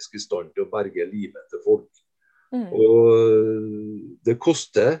faktisk i stand til å berge livet til folk. Og det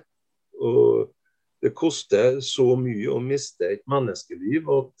koster så mye å miste et menneskeliv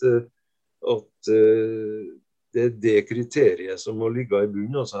at det det kriteriet som må ligge i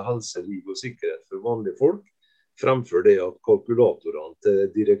bunnen, altså helse, liv og sikkerhet for vanlige folk, fremfor det at kalkulatorene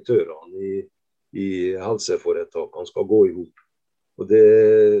til direktørene i helseforetakene skal gå i hop. Og det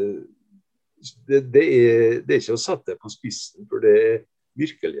er ikke å sette det på spissen, for det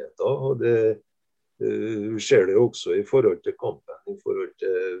virkeligheten, og det skjer det også i forhold til kampen, i forhold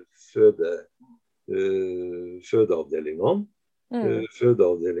til fødeavdelingene.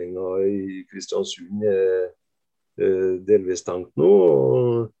 Fødeavdelingen i Kristiansund delvis stengt nå,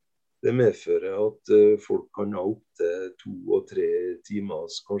 og det medfører at folk kan ha opp til 2 og 3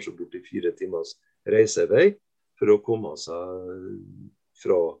 timers, kanskje bort til 4 timers reisevei for å komme seg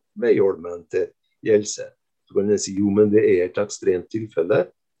fra Veiholmen til Hjelset. Så kan jeg si, jo, men det er et ekstremt tilfelle.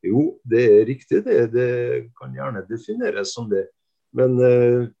 Jo, det er riktig det kan gjerne defineres som det. Men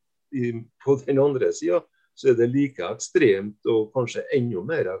på den andre siden så er det like ekstremt, og kanskje enda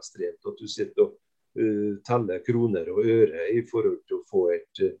mer ekstremt, at du sitter og teller kroner og øre i forhold til å få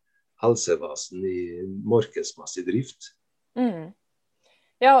et helsevesen i markedsmessig drift.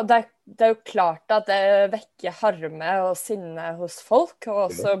 Ja, det er jo klart at det vekker harme og sinne hos folk, og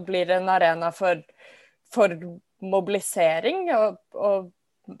også blir det en arena for mobilisering og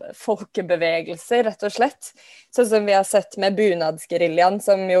folkebevegelser, rett og slett. Sånn som vi har sett med bunadsgeriljaen,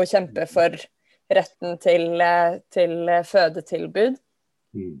 som jo kjemper for retten til fødetilbud.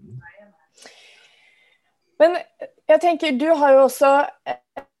 Men jeg tenker, du har jo også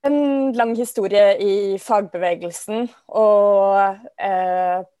en lang historie i fagbevegelsen og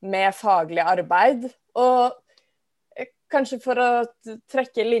med faglig arbeid, og kanskje for å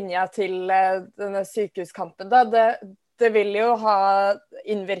trekke linja til denne sykehuskampen da, det vil jo ha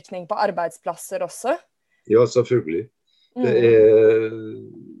innvirkning på arbeidsplasser også? Ja, selvfølgelig. Det er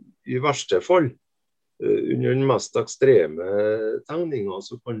i verste fall, under den mest ekstreme tegningen,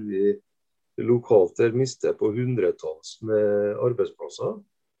 så kan vi lokalt miste på hundretalls med arbeidsplasser,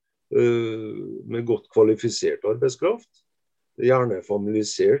 med godt kvalifisert arbeidskraft, gjerne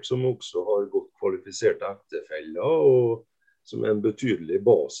familisert, som også har godt kvalifiserte ektefeller, og som er en betydelig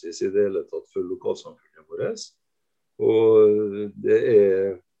basis i det hele tatt for lokalsamfunnet vårt. Og det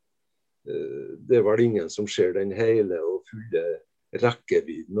er vel ingen som ser den hele og fulle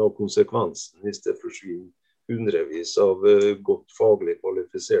rekkevidden og konsekvensen hvis det forsvinner hundrevis av godt faglig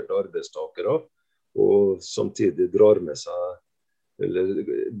kvalifiserte arbeidstakere, og samtidig drar med seg eller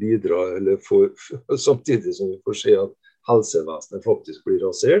bidrar, samtidig som vi får se at helsevesenet faktisk blir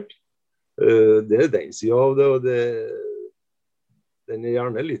rasert. Det er den siden av det, og den er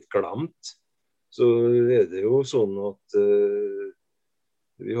gjerne litt glemt. Så er det jo sånn at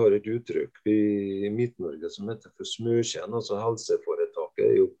vi har et uttrykk i Midt-Norge som heter for smøkjenn. Altså helseforetaket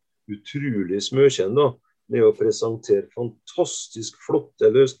er jo utrolig smøkjenn da, med å presentere fantastisk flotte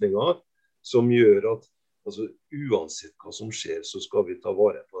løsninger som gjør at altså, uansett hva som skjer, så skal vi ta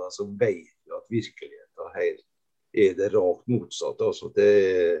vare på det. Så vet vi at virkeligheten her er det rakt motsatt. Altså,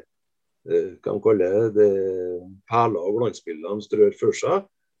 det kan kalle det perler og glansbilder de strør for seg,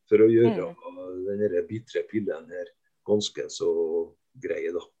 for å gjøre denne bitre pillen her ganske så grei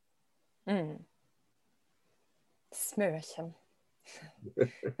da. Smøkjenn.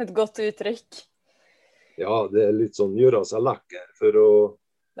 Et godt uttrykk. Ja, det er litt sånn gjøre seg lekker for å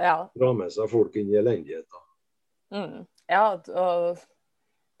dra med seg folk inn i elendigheten. Ja, og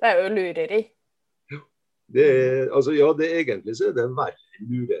det er jo lureri. Egentlig så er det verre enn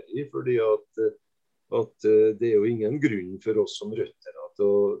lureri, fordi at at det jo ingen grunn for oss som røttere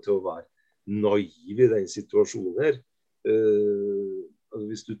til å være naiv i den situasjonen her. Altså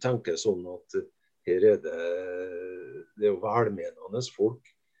hvis du tenker sånn at her det jo velmenende folk,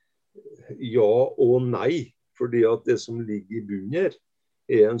 ja og nei, fordi at det som ligger i bunnen her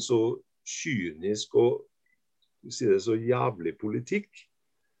en så kynisk og så jævlig politikk,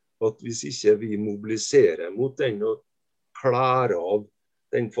 at hvis ikke vi mobiliserer mot den og klærer av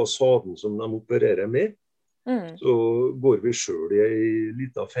den fasaden som de opererer med, så går vi selv i en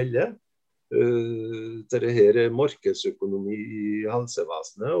liten felle. Dette her markedsøkonomi i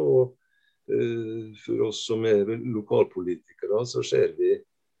helsevesenet, og for oss som lokalpolitikere, så ser vi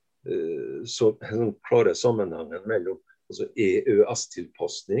så klare sammenhengen mellom altså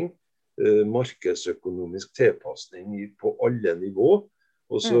EØS-tilpassning, markedsøkonomisk tilpassning på alle nivå,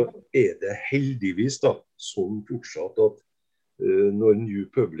 og så det heldigvis da, sånn fortsatt at når New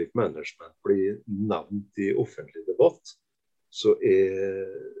Public Management blir nevnt i offentlig debatt, så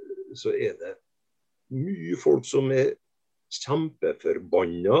det mye folk som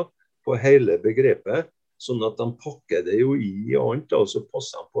kjempeforbannet på hele begrepet, sånn at de pakker det jo i annet, og så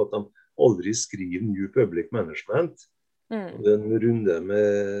passer de på at de aldri skriver New Public Management. Det en runde i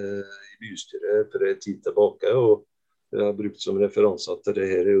bystyret for en tid tilbake, og jeg har brukt som referanse at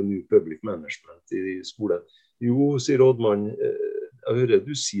det her jo New Public Management i skolen. Jo, sier rådmann, jeg hører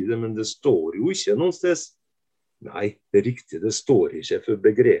du si det, men det står jo ikke noen sted. Nei, det riktig, det står ikke, for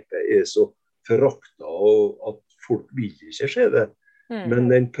begrepet så foraktet, og at folk vil ikke se det.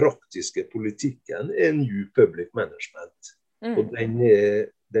 Men den praktiske politikken New Public Management, og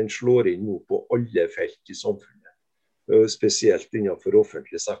den slår inn nå på alle felt i samfunnet. Spesielt innenfor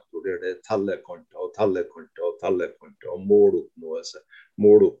offentlig sektor, der det tellekanter og tellekanter og tellekanter, og måloppnåelse,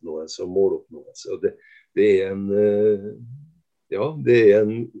 måloppnåelse og måloppnåelse. Og det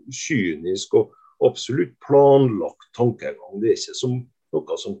en kynisk og absolutt planlagt tankegang. Det ikke som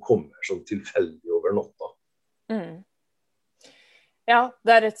noe som kommer som tilfeldig over natta. Ja,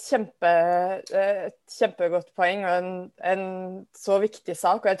 det et kjempegodt poeng, og en så viktig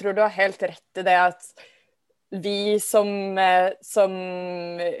sak, og jeg tror du har helt rett i det at vi som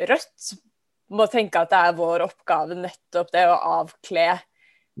Rødt må tenke at det vår oppgave nettopp det å avkle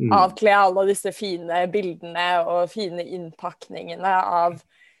alle disse fine bildene og fine innpakningene av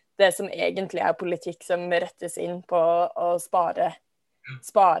det som egentlig politikk som rettes inn på å spare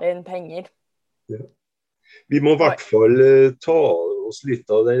inn penger. Ja. Vi må i hvert fall ta oss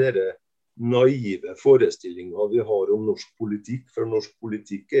litt av den naive forestillingen vi har om norsk politikk, for norsk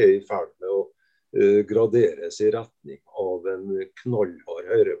politikk i ferd med å graderes i retning av en knallhard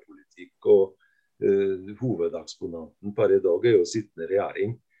høyrepolitikk, og hovedeksponenten per i dag jo sittende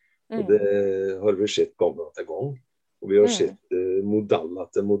regjering. Og det har vi sett gang etter gang. Og vi har sett modell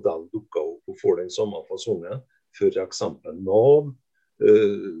etter modell dukke opp og får den samme fasongen, for eksempel NAV,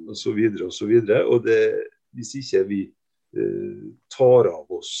 og så videre og så videre. Og hvis ikke vi tar av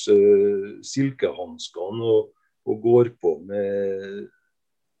oss silkehanskene og går på med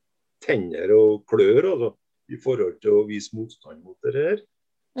tenner og klør, altså, i forhold til å vise motstand mot det her,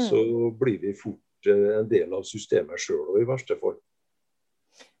 så blir vi fort en del av systemet selv, og i verste fall.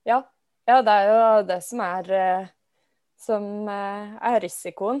 Ja, det jo det som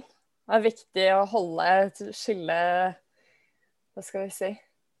risikoen. Det viktig å skille, hva skal vi si,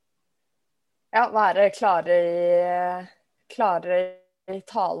 ja, være klare i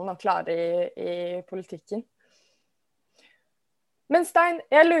talen og klare i politikken. Men Stein,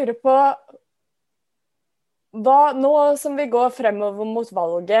 jeg lurer på, nå som vi går fremover mot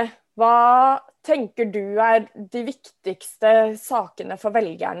valget, hva tenker du de viktigste sakene for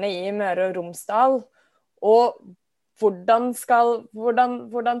velgerne i Møre og Romsdal? Og hvordan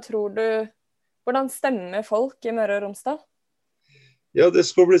tror du, hvordan stemmer folk i Møre og Romsdal? Ja, det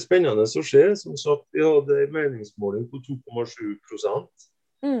skal bli spennende å se. Som sagt, vi hadde en meningsmåling på 2,7%.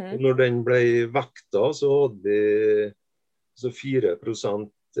 Og når den ble vekta, så hadde vi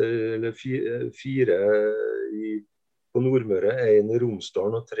 4%, eller 4 på Nordmøre, 1 i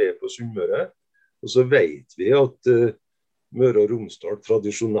Romsdalen og 3 på Sunnmøre. Og så vet vi at Møre og Romsdal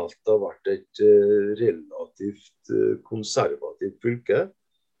tradisjonelt har vært et relativt konservativt fylke.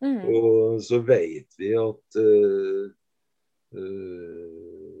 Og så vet vi at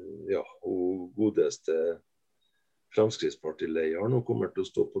og godeste Fremskrittspartilederen og kommer til å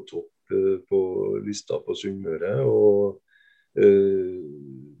stå på topp på lista på Sunnmøre, og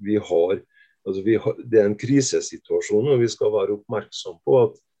det en krisesituasjon, og vi skal være oppmerksom på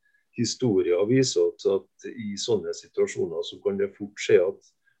at historien viser oss at i sånne situasjoner så kan det fort skje at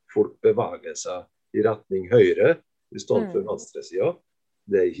folk beveger seg i retning høyre i stedet for venstresida.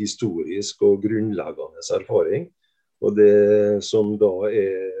 det historisk og grunnleggende erfaring. Og det som da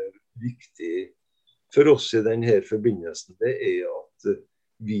viktig for oss i denne forbindelsen, det at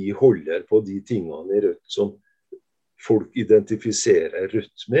vi holder på de tingene i Rødt som folk identifiserer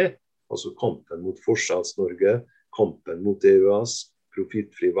Rødt med, altså kampen mot Forskjells-Norge, kampen mot EØS,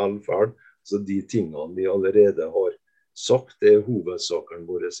 profittfri velferd, så de tingene vi allerede har sagt, det hovedsaken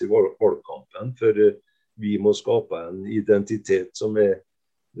vår i valgkampen, for vi må skape en identitet som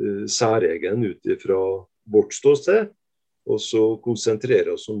særegen ut fra vårt ståsted, og så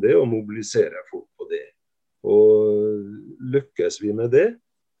konsentrere oss om det og mobilisere folk på det. Og lykkes vi med det,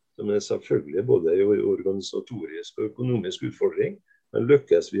 som selvfølgelig både en organisatorisk og økonomisk utfordring, men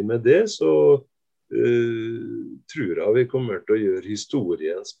lykkes vi med det, så tror jeg vi kommer til å gjøre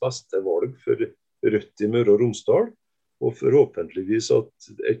historiens beste valg for Rødt i Møre og Romsdal, og forhåpentligvis at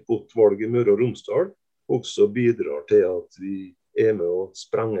et godt valg i Møre og Romsdal også bidrar til at vi med å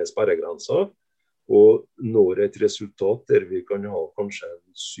sprenge sperregrenser og når et resultat der vi kan ha kanskje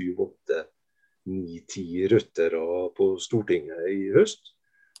 7, 8, 9, 10 røttere på Stortinget i høst.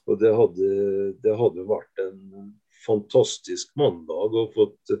 Og det hadde vært en fantastisk mandag å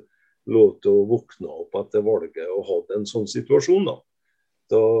fått lov til å våkne opp etter valget og hatt en sånn situasjon da.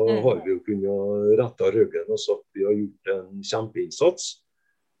 Da har vi jo kunnet rette ryggen og sagt at vi har gjort en kjempeinnsats,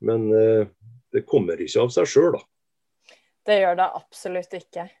 men det kommer ikke av seg selv da. Det gjør det absolutt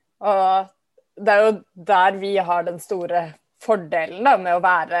ikke. Og det jo der vi har den store fordelen da, med å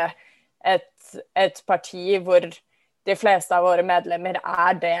være et parti hvor de fleste av våre medlemmer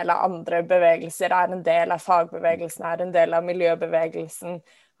del av andre bevegelser, en del av fagbevegelsen, en del av miljøbevegelsen,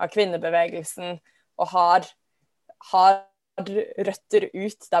 av kvinnebevegelsen, og har røtter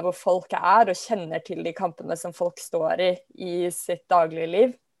ut der hvor folk og kjenner til de kampene som folk står i sitt daglige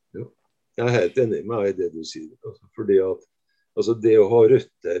liv. Ja, jeg helt enig med deg i det du sier, fordi at det å ha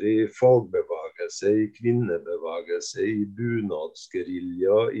røtter i fagbevegelse, i kvinnebevegelse, i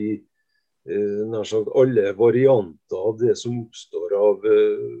bunadsgerilja, i nær sagt alle varianter av det som oppstår av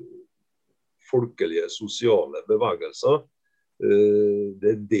folkelige, sosiale bevegelser,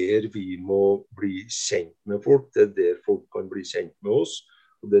 det der vi må bli kjent med folk, det der folk kan bli kjent med oss,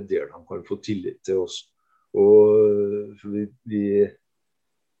 og det der de kan få tillit til oss. Og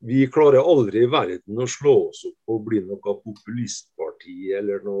vi klarer aldri i verden å slå oss opp og bli noe populistparti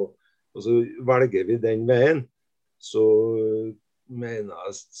eller noe, og så velger vi den veien, så mener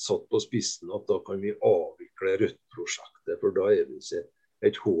jeg satt på spissen at da kan vi avvikle Rødt-prosjektet, for da vi ikke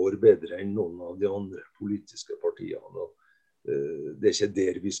et hår bedre enn noen av de andre politiske partiene. Og det ikke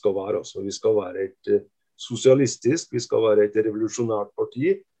der vi skal være. Altså. Vi skal være et sosialistisk, vi skal være et revolusjonært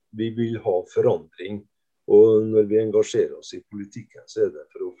parti. Vi vil ha forandring. Og når vi engasjerer oss i politikken, så det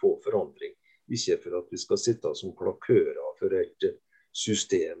for å få forandring. Ikke for at vi skal sitte som klakører for et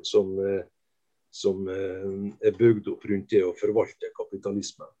system som bygd opp rundt det å forvalte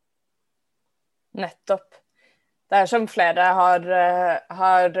kapitalismen. Nettopp. Det som flere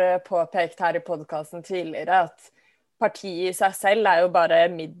har påpekt her i podcasten tidligere, at partiet i seg selv jo bare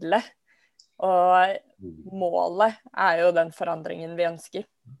middelet, og målet jo den forandringen vi ønsker.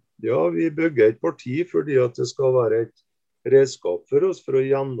 Ja, vi bygger et parti fordi at det skal være et redskap for oss for å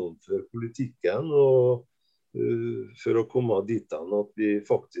gjennomføre politikken, og for å komme dit at vi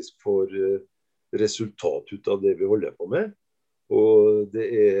faktisk får resultat ut av det vi holder på med. Og det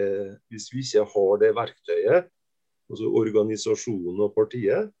hvis vi ikke har det verktøyet, altså organisasjonen og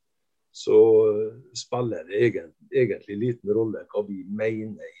partiet, så spiller det egentlig liten rolle hva vi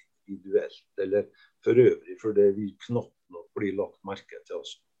mener individuelt, eller for øvrig, for det vil knapt nok bli lagt merke til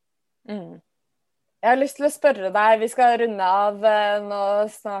oss. Jeg har lyst til å spørre deg, vi skal runde av nå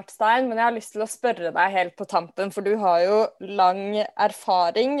snart, Stein, men jeg har lyst til å spørre deg helt på tampen, for du har jo lang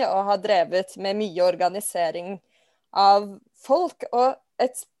erfaring og har drevet med mye organisering av folk, og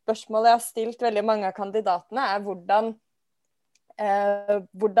et spørsmål jeg har stilt veldig mange av kandidatene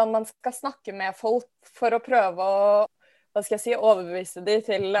hvordan man skal snakke med folk for å prøve å overbevise de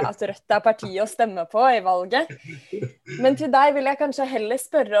til at Rødt partiet å stemme på i valget. Men til deg vil jeg kanskje heller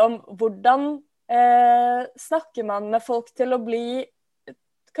spørre om hvordan snakker man med folk til å bli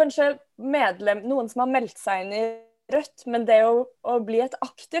kanskje medlem, noen som har meldt seg inn i Rødt, men det å bli et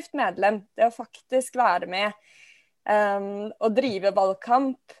aktivt medlem, det å faktisk være med og drive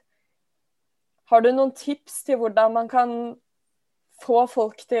valgkamp. Har du noen tips til hvordan man kan få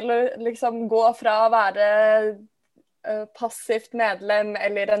folk til å liksom gå fra å være passivt medlem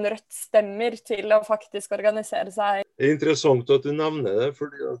eller en Rødt-stemmer til å faktisk organisere seg? Det interessant at du nevner det,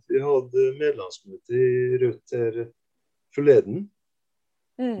 fordi at vi hadde medlemsmøte i Rødt her forleden,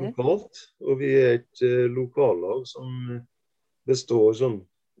 lokalt, og vi et lokallag som består sånn,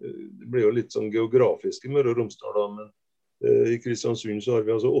 det blir jo litt sånn geografisk i Møre og Romsdal da, men i Kristiansund så har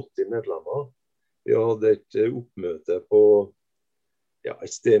vi altså 80 medlemmer. Vi hadde et oppmøte på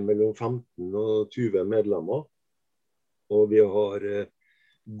et sted mellom 15 og 20 medlemmer. Og vi har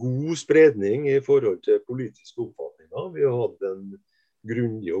god spredning i forhold til politiske oppfatninger. Vi har hatt en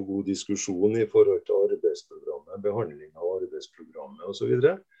grundig og god diskusjon i forhold til arbeidsprogrammet, behandling av arbeidsprogrammet og så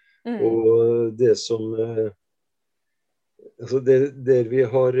videre. Og det som altså der vi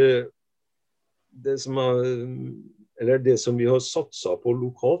har det som vi har satset på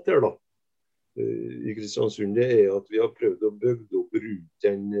lokalt her da i Kristiansund, det at vi har prøvd å bygge opp rundt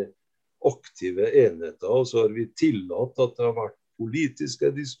den aktive enheten, og så har vi tillatt at det har vært politiske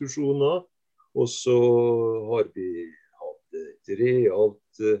diskusjoner, og så har vi hatt et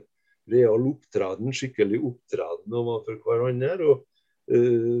real opptreden, skikkelig opptreden overfor hverandre, og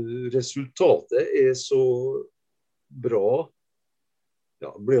resultatet så bra.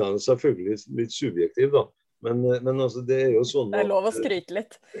 Ja, blir han selvfølgelig litt subjektiv da, men altså det jo sånn at... Det lov å skryte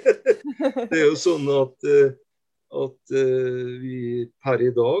litt. Det jo sånn at vi per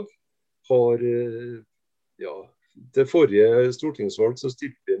i dag har, til forrige stortingsvalg så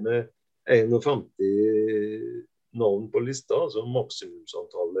stilte vi med 51 navn på lista, altså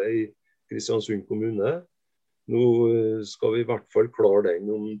maksimumsantallet i Kristiansund kommune. Nå skal vi i hvert fall klare den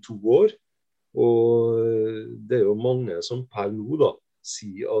om 2 år, og det jo mange som per nå da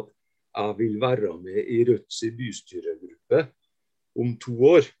sier at jeg vil være med i Rødts bystyregruppe om 2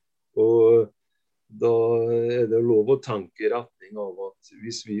 år, og da det lov å tenke i retning av at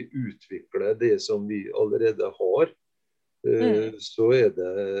hvis vi utvikler det som vi allerede har, så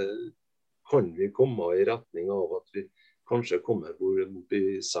kan vi komme i retning av at vi kanskje kommer opp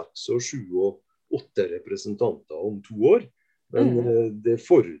i 6, 7 og 8 representanter om 2 år. Men det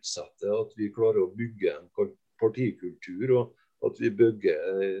forutsetter at vi klarer å bygge en partikultur, og at vi bygger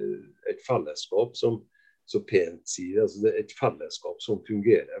et fellesskap som så pent sier, altså det et fellesskap som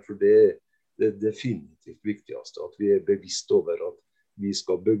fungerer, for det definitivt viktigste, at vi bevisst over at vi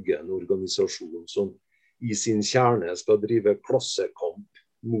skal bygge en organisasjon som i sin kjerne skal drive klassekamp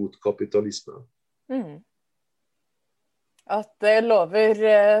mot kapitalisme. At det lover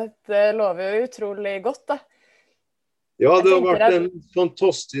jo utrolig godt da. Ja, det har vært en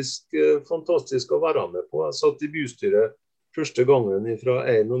fantastisk å være med på. Jeg satt i bystyret første gangen fra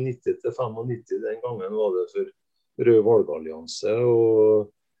 91 til 95, den gangen var det for Rød valgallianse,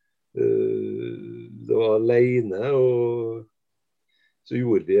 og det var alene, og så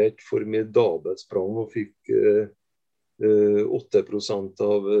gjorde vi et formidabelt sprang og fikk 8%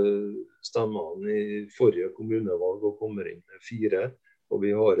 av stemmene i forrige kommunevalg og kommer inn med 4, og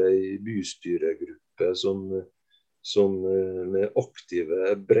vi har en bystyregruppe som med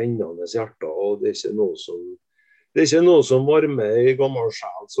aktive, brennende hjerter, og det ikke noe som varmer i gammel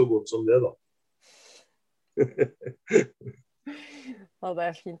sjel så godt som det da. Ja,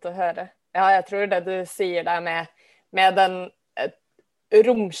 det fint å høre. Ja, jeg tror det du sier der med den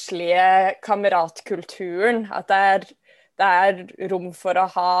romslige kameratkulturen, at det rom for å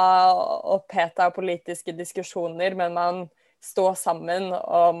ha oppheta politiske diskusjoner, men man står sammen,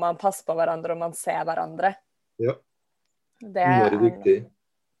 og man passer på hverandre, og man ser hverandre. Ja, det viktig.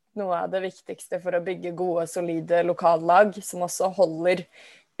 Noe av det viktigste for å bygge gode, solide lokallag, som også holder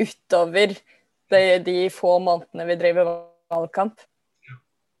utover de få månedene vi driver valgkamp.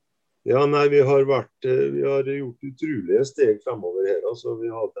 Ja, nei, vi har gjort utrolige steg fremover her, altså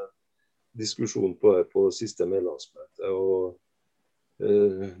vi hadde en diskusjon på siste medlemsmøte, og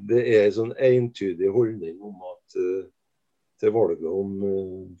det en sånn entydig holdning om at til valget om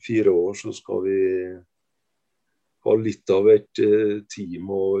 4 år så skal vi ha litt av et team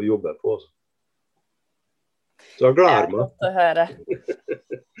å jobbe på. Så jeg gleder meg. Det godt å høre.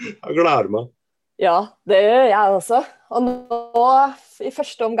 Jeg gleder meg. Ja, det gjør jeg også. Og nå i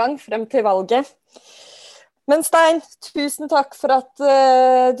første omgang frem til valget. Men Stein, tusen takk for at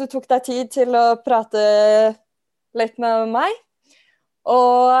du tok deg tid til å prate litt med meg.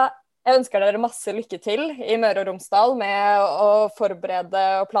 Og jeg ønsker dere masse lykke til i Møre og Romsdal med å forberede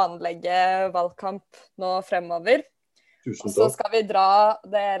og planlegge valgkamp nå fremover. Tusen takk. Så skal vi dra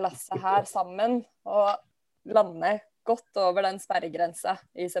det lasset her sammen og lande godt over den sperregrensa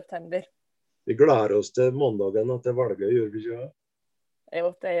i september. Vi gleder oss til mandagen at det valget, gjør vi ikke? Jo,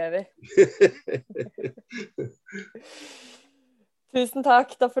 det gjør vi. Tusen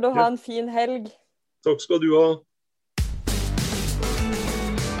takk, da får du ha en fin helg. Takk skal du ha.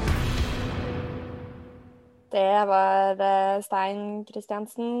 Det var Stein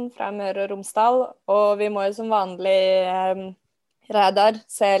Kristiansen fra Møre og Romsdal, og vi må jo som vanlig, Reidar,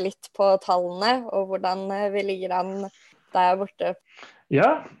 se litt på tallene og hvordan vi ligger an der borte?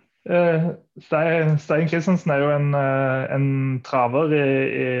 Ja, Stein Kristiansen er jo en traver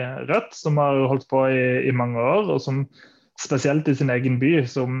i Rødt som har holdt på i mange år, og som spesielt i sin egen by,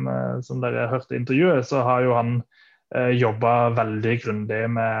 som dere hørte i intervjuet, så har jo han jobbet veldig grundig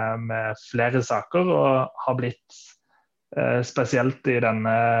med flere saker, og har blitt spesielt i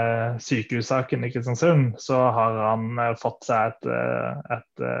denne sykehussaken i Kristiansund, så har han fått seg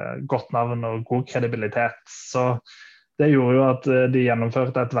et godt navn og god kredibilitet. Så det gjorde jo at de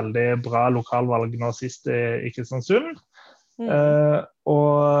gjennomførte et veldig bra lokalvalg nå sist i Kristiansund.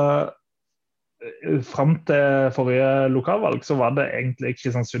 Og frem til forrige lokalvalg så var det egentlig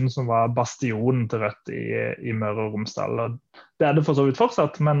Kristiansund som var bastionen til Rødt i Møre og Romsdal. Og det er det for så vidt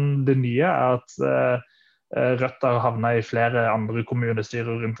fortsatt, men det nye er at Rødt har havnet i flere andre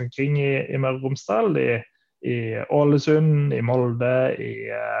kommunestyrer rundt omkring i Møre og Romsdal, i Ålesund, i Molde,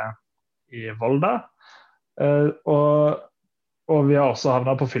 i Volda. Og vi har også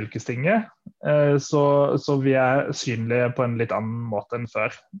havnet på fylkestinget, så vi er synlige på en litt annen måte enn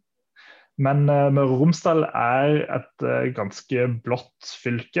før. Men Møre og Romsdal er et ganske blått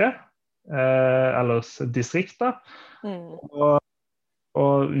fylke, eller distrikt da.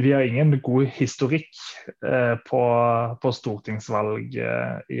 Og vi har ingen god historikk på stortingsvalg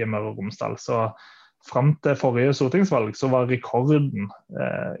i Møre og Romsdal. Så frem til forrige stortingsvalg så var rekorden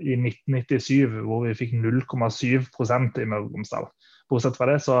i 1997, hvor vi fikk 0,7% i Møre og Romsdal. Bortsett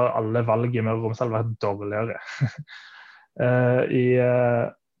fra det så har alle valg i Møre og Romsdal vært dårligere. I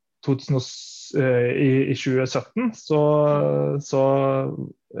 2017 så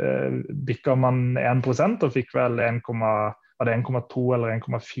bikket man 1% og fikk vel 1,2 eller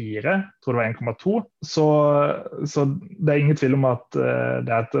 1,4, tror det var 1,2. Så det er ingen tvil om at det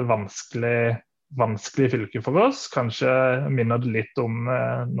er et vanskelig fylke for oss. Kanskje minner det litt om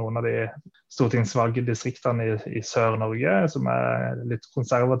noen av de stortingsvalgdistriktene i Sør-Norge, som er litt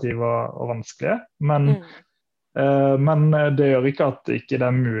konservative og vanskelige. Men det gjør ikke at ikke det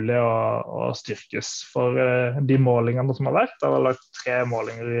er mulig å styrkes. For de målingene som har vært, det har lagt 3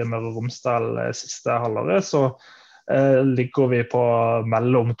 målinger i Møre og Romsdal siste halvåret, så ligger vi på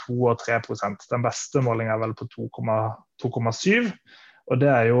mellom 2 og 3%. Den beste målingen er vel på 2,7, og det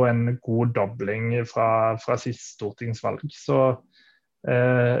er jo en god dobling fra sist stortingsvalg. Så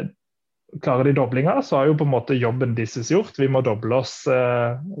klarer de doblingen, så har jo på en måte jobben disses gjort. Vi må doble oss,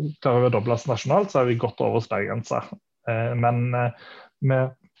 klarer vi å doble oss nasjonalt, så er vi godt over sperregrensa. Men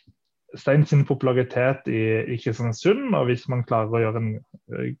med Stein sin popularitet i Kristiansund, og hvis man klarer å gjøre en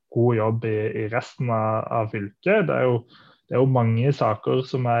god jobb i resten av fylket, det er jo mange saker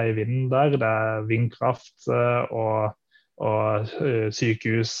som er i vinden der. Det er vindkraft og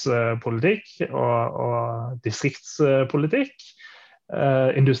sykehuspolitikk og distriktspolitikk,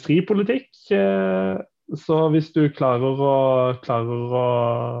 industripolitikk. Så hvis du klarer å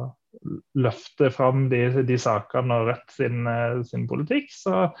løfte fram de sakene og Rødt sin politikk,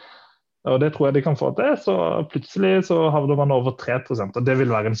 og det tror jeg de kan få til, så plutselig så havner man over 3%, og det vil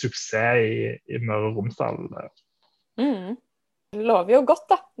være en suksess i Møre og Romsdal. Det lover jo godt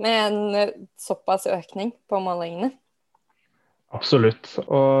da, med en såpass økning på målingene. Absolutt,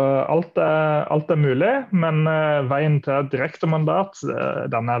 og alt er mulig, men veien til et direkte mandat,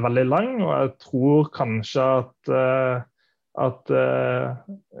 den er veldig lang, og jeg tror kanskje at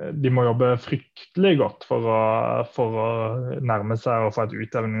de må jobbe fryktelig godt for å nærme seg og få et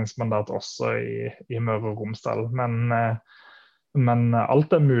utjevningsmandat også i Møre og Romsdal. Men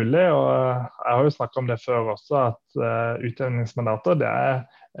alt er mulig, og jeg har jo snakket om det før også, at utjevningsmandater det er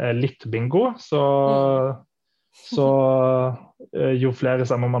litt bingo, så jo flere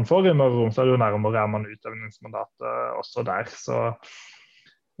stemmer man får i Møre og Romsdal, jo nærmere er man utjevningsmandatet også der. Så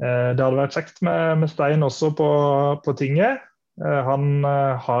det hadde vært kjekt med Stein også på tinget. Han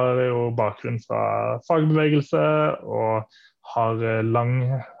har jo bakgrunn fra fagbevegelse og har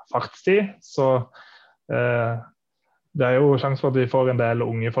lang fartstid, så det er jo sjanse for at vi får en del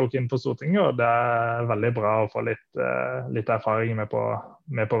unge folk inn på Stortinget, og det er veldig bra å få litt erfaring med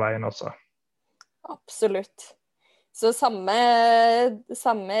på veien også. Absolutt. Så samme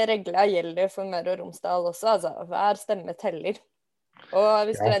regler gjelder for Møre og Romsdal også, altså hver stemme teller. Og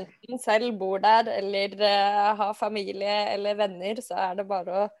hvis du enten selv bor der, eller har familie eller venner, så er det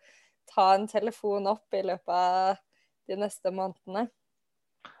bare å ta en telefon opp i løpet av de neste månedene.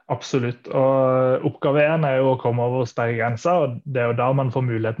 Absolutt, og oppgave 1 er jo å komme over sperregrensa, og det er jo da man får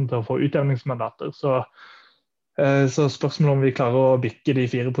muligheten til å få utjevningsmandater. Så spørsmålet om vi klarer å bikke de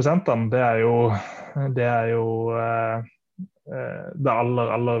 4%, det er jo det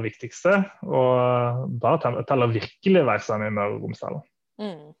aller viktigste, og da teller virkelig verksamhet i Møre og Romsdal.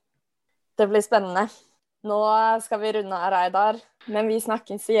 Det blir spennende. Nå skal vi runde av, Reidar, men vi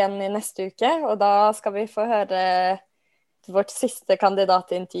snakkes igjen i neste uke, og da skal vi få høre vårt siste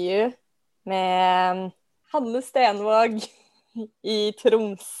kandidatintervju med Hanne Stenvåg i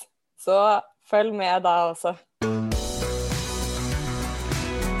Troms. Så følg med da også.